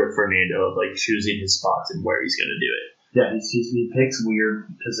up there with Fernando, like choosing his spots and where he's going to do it. Yeah, he picks weird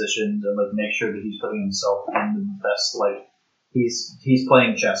positions and like make sure that he's putting himself in the best. Like he's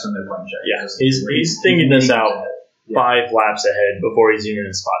playing chess when they're playing chess. Yeah, he's thinking this out 5 laps ahead before he's even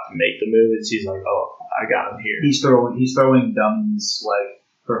in a spot to make the move. And he's like, oh, I got him here. He's throwing dummies like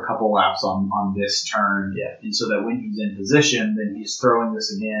for a couple laps on this turn, and so that when he's in position, then he's throwing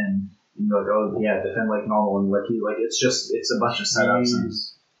this again. And you're like, oh yeah, defend like normal, and like it's a bunch of setups.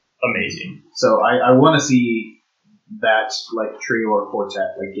 Amazing. So I want to see that like trio or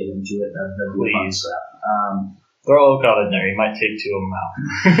quartet like get into it. That'd be fun stuff. Throw Ocon in there. He might take 2 of them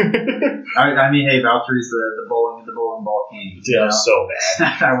out. I mean, hey, Valtteri's the bowling ball king. Yeah, so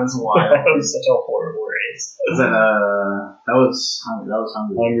bad. That was wild. That was such a horrible race. That was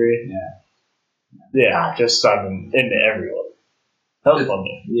hungry. Hungry. Yeah. Just into everyone. That was fun.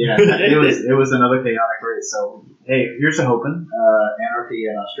 Yeah, it was another chaotic race. So hey, here's to hoping anarchy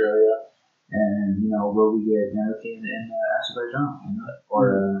in Australia, and will we get anarchy in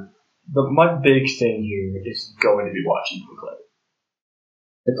Azerbaijan? My big thing here is going to be watching McLaren.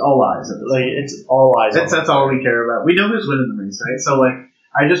 It's all eyes. It's all eyes. That's all we care about. We know who's winning the race, right? So like,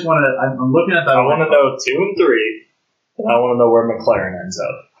 I just want to. I'm looking at that. I want to know 2 and 3, and I want to know where McLaren ends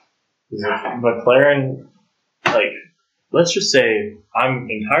up. Because McLaren, like. Let's just say I'm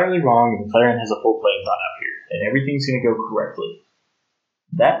entirely wrong and McLaren has a full plane thought out here and everything's going to go correctly.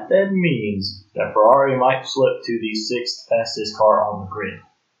 That then means that Ferrari might slip to the 6th fastest car on the grid,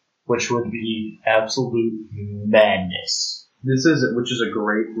 which would be absolute madness. Which is a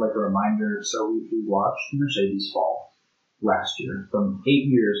great like a reminder. So we watched Mercedes fall last year from 8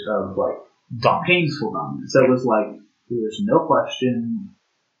 years of like painful dominance. That was like there was no question.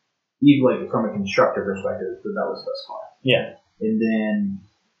 Even like from a constructor perspective, that was the best car. Yeah. And then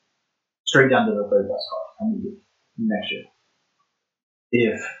straight down to the 3rd best car next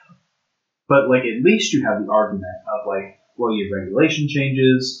year. But like at least you have the argument of like, well, you have regulation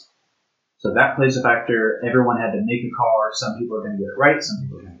changes, so that plays a factor. Everyone had to make a car. Some people are going to get it right, some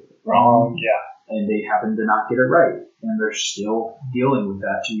people are going to get it wrong. Yeah. And they happen to not get it right, and they're still dealing with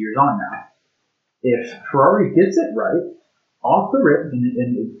that 2 years on now. if Ferrari gets it right, off the rip,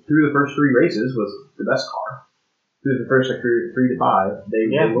 and through the first 3 races was the best car. Through the first 3 to 5, they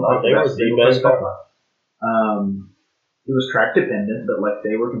looked like the best car. It was track dependent, but like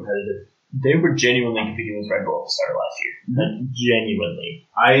they were competitive. They were genuinely competing with Red Bull at the start of last year. Like, genuinely.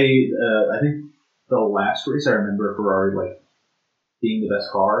 I think the last race I remember Ferrari like being the best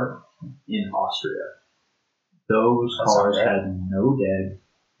car in Austria. Those cars had no dead.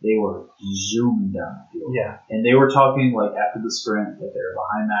 They were zooming down the field. Yeah. And they were talking like after the sprint that they were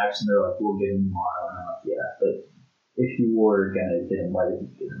behind Max, and they're like, "We'll get him tomorrow." And I'm like, "Yeah, but if you were gonna get him, why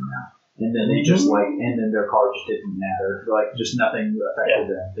didn't you get him now?" And then they just and then their car just didn't matter. Like just nothing affected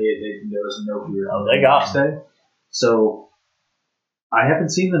them. There was no fear of the next day. So I haven't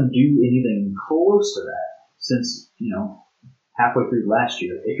seen them do anything close to that since halfway through last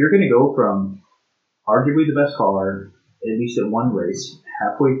year. If you're going to go from arguably the best car, at least at one race,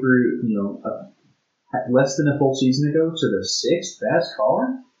 halfway through, less than a full season ago, to the 6th best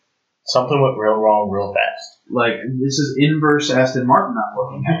car, something went real wrong real fast. Like, this is inverse Aston Martin I'm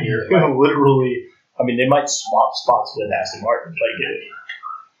looking at here. Literally, I mean, they might swap spots with Aston Martin.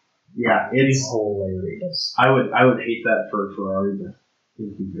 Yeah, it's hilarious. I would hate that for Ferrari, but it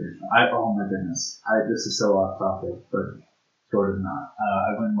would be very fun. Oh my goodness. This is so off topic, but sort of not.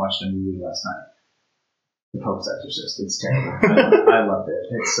 I went and watched a movie last night. The Pope's Exorcist. It's terrible. I loved it.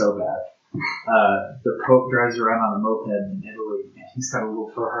 It's so bad. The Pope drives around on a moped in Italy, and he's got a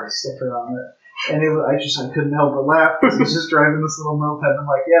little Ferrari sticker on it. And I couldn't help but laugh because he's just driving this little moped. And I'm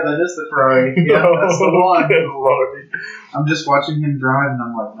like, yeah, that is the Ferrari. Yeah, that's the one. I'm just watching him drive, and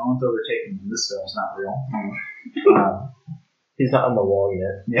I'm like, no one's overtaking him. This film's not real. He's not on the wall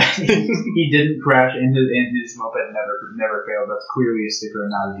yet. Yeah, he didn't crash, and his moped never failed. That's clearly a sticker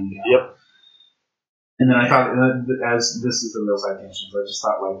and not a decal. Yep. And then I thought, as this is the real citations, I just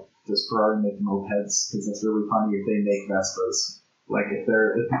thought, like, does Ferrari make mopeds? Because that's really funny if they make Vespas. Like, if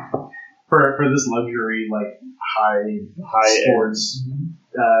they're for this luxury, like high sports,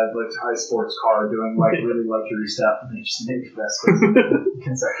 high sports car doing like really luxury stuff, and they just make Vespas.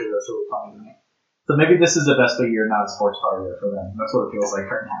 Conceptually, that's really funny to me. So maybe this is a Vespa year, not a sports car year for them. That's what it feels like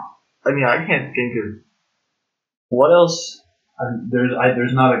right now. I mean, I can't think of what else.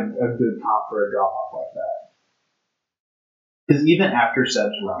 There's not a good comp for a drop off like that. Because even after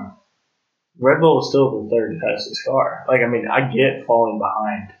Seb's run, Red Bull is still the 3rd fastest car. Like, I mean, I get falling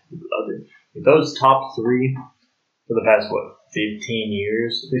behind other. Those top 3 for the past 15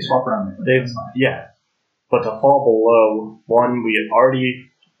 years, they swap around. But to fall below one, we had already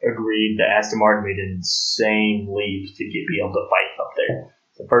agreed that Aston Martin made an insane leap to be able to fight up there.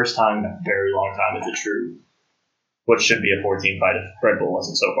 It's the first time in a very long time it's a true. What should be a 14 fight if Red Bull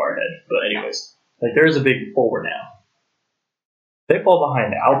wasn't so far ahead. But anyways, like there's a big forward now. They fall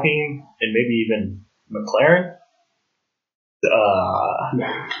behind Alpine and maybe even McLaren.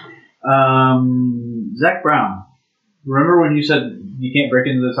 Zach Brown. Remember when you said you can't break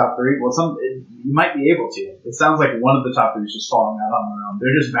into the top 3? Well, you might be able to. It sounds like one of the top 3 is just falling out on their own.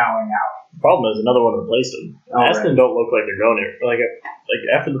 They're just bowing out. The problem is another one replaced them. Aston don't look like they're going there. Like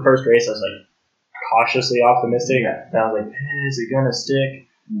after the first race, I was like cautiously optimistic. Yeah. And I was like, is it gonna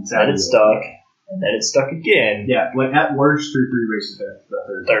stick? Then it stuck. And then it stuck again. Yeah, like at worst through 3 races,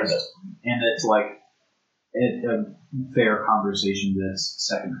 the third best. And it's like a fair conversation that's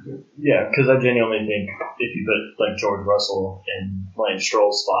second or third. Yeah, because I genuinely think if you put like George Russell in Lance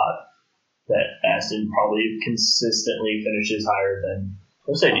Stroll's spot, that Aston probably consistently finishes higher than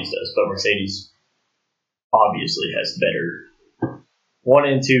Mercedes does. But Mercedes obviously has better. 1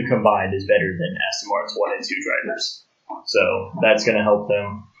 and 2 combined is better than Aston Martin's 1 and 2 drivers. So that's going to help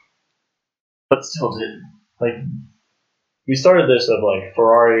them. But still, we started this of like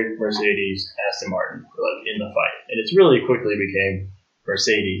Ferrari, Mercedes, Aston Martin, like in the fight, and it's really quickly became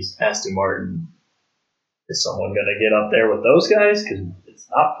Mercedes, Aston Martin. Is someone going to get up there with those guys? Because it's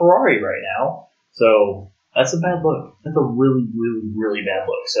not Ferrari right now. So that's a bad look. That's a really, really, really bad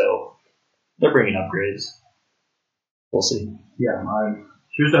look. So they're bringing upgrades. We'll see. Yeah,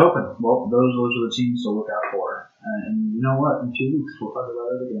 here's to hoping. Well, those are the teams to look out for. And you know what? In 2 weeks, we'll talk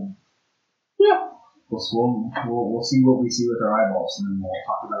about it again. Yeah. We'll see what we see with our eyeballs, and then we'll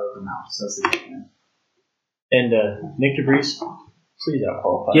talk about it with our mouths as they can. And Nick DeVries, please out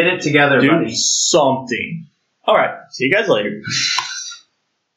qualify. Get it together, do buddy. something. All right. See you guys later.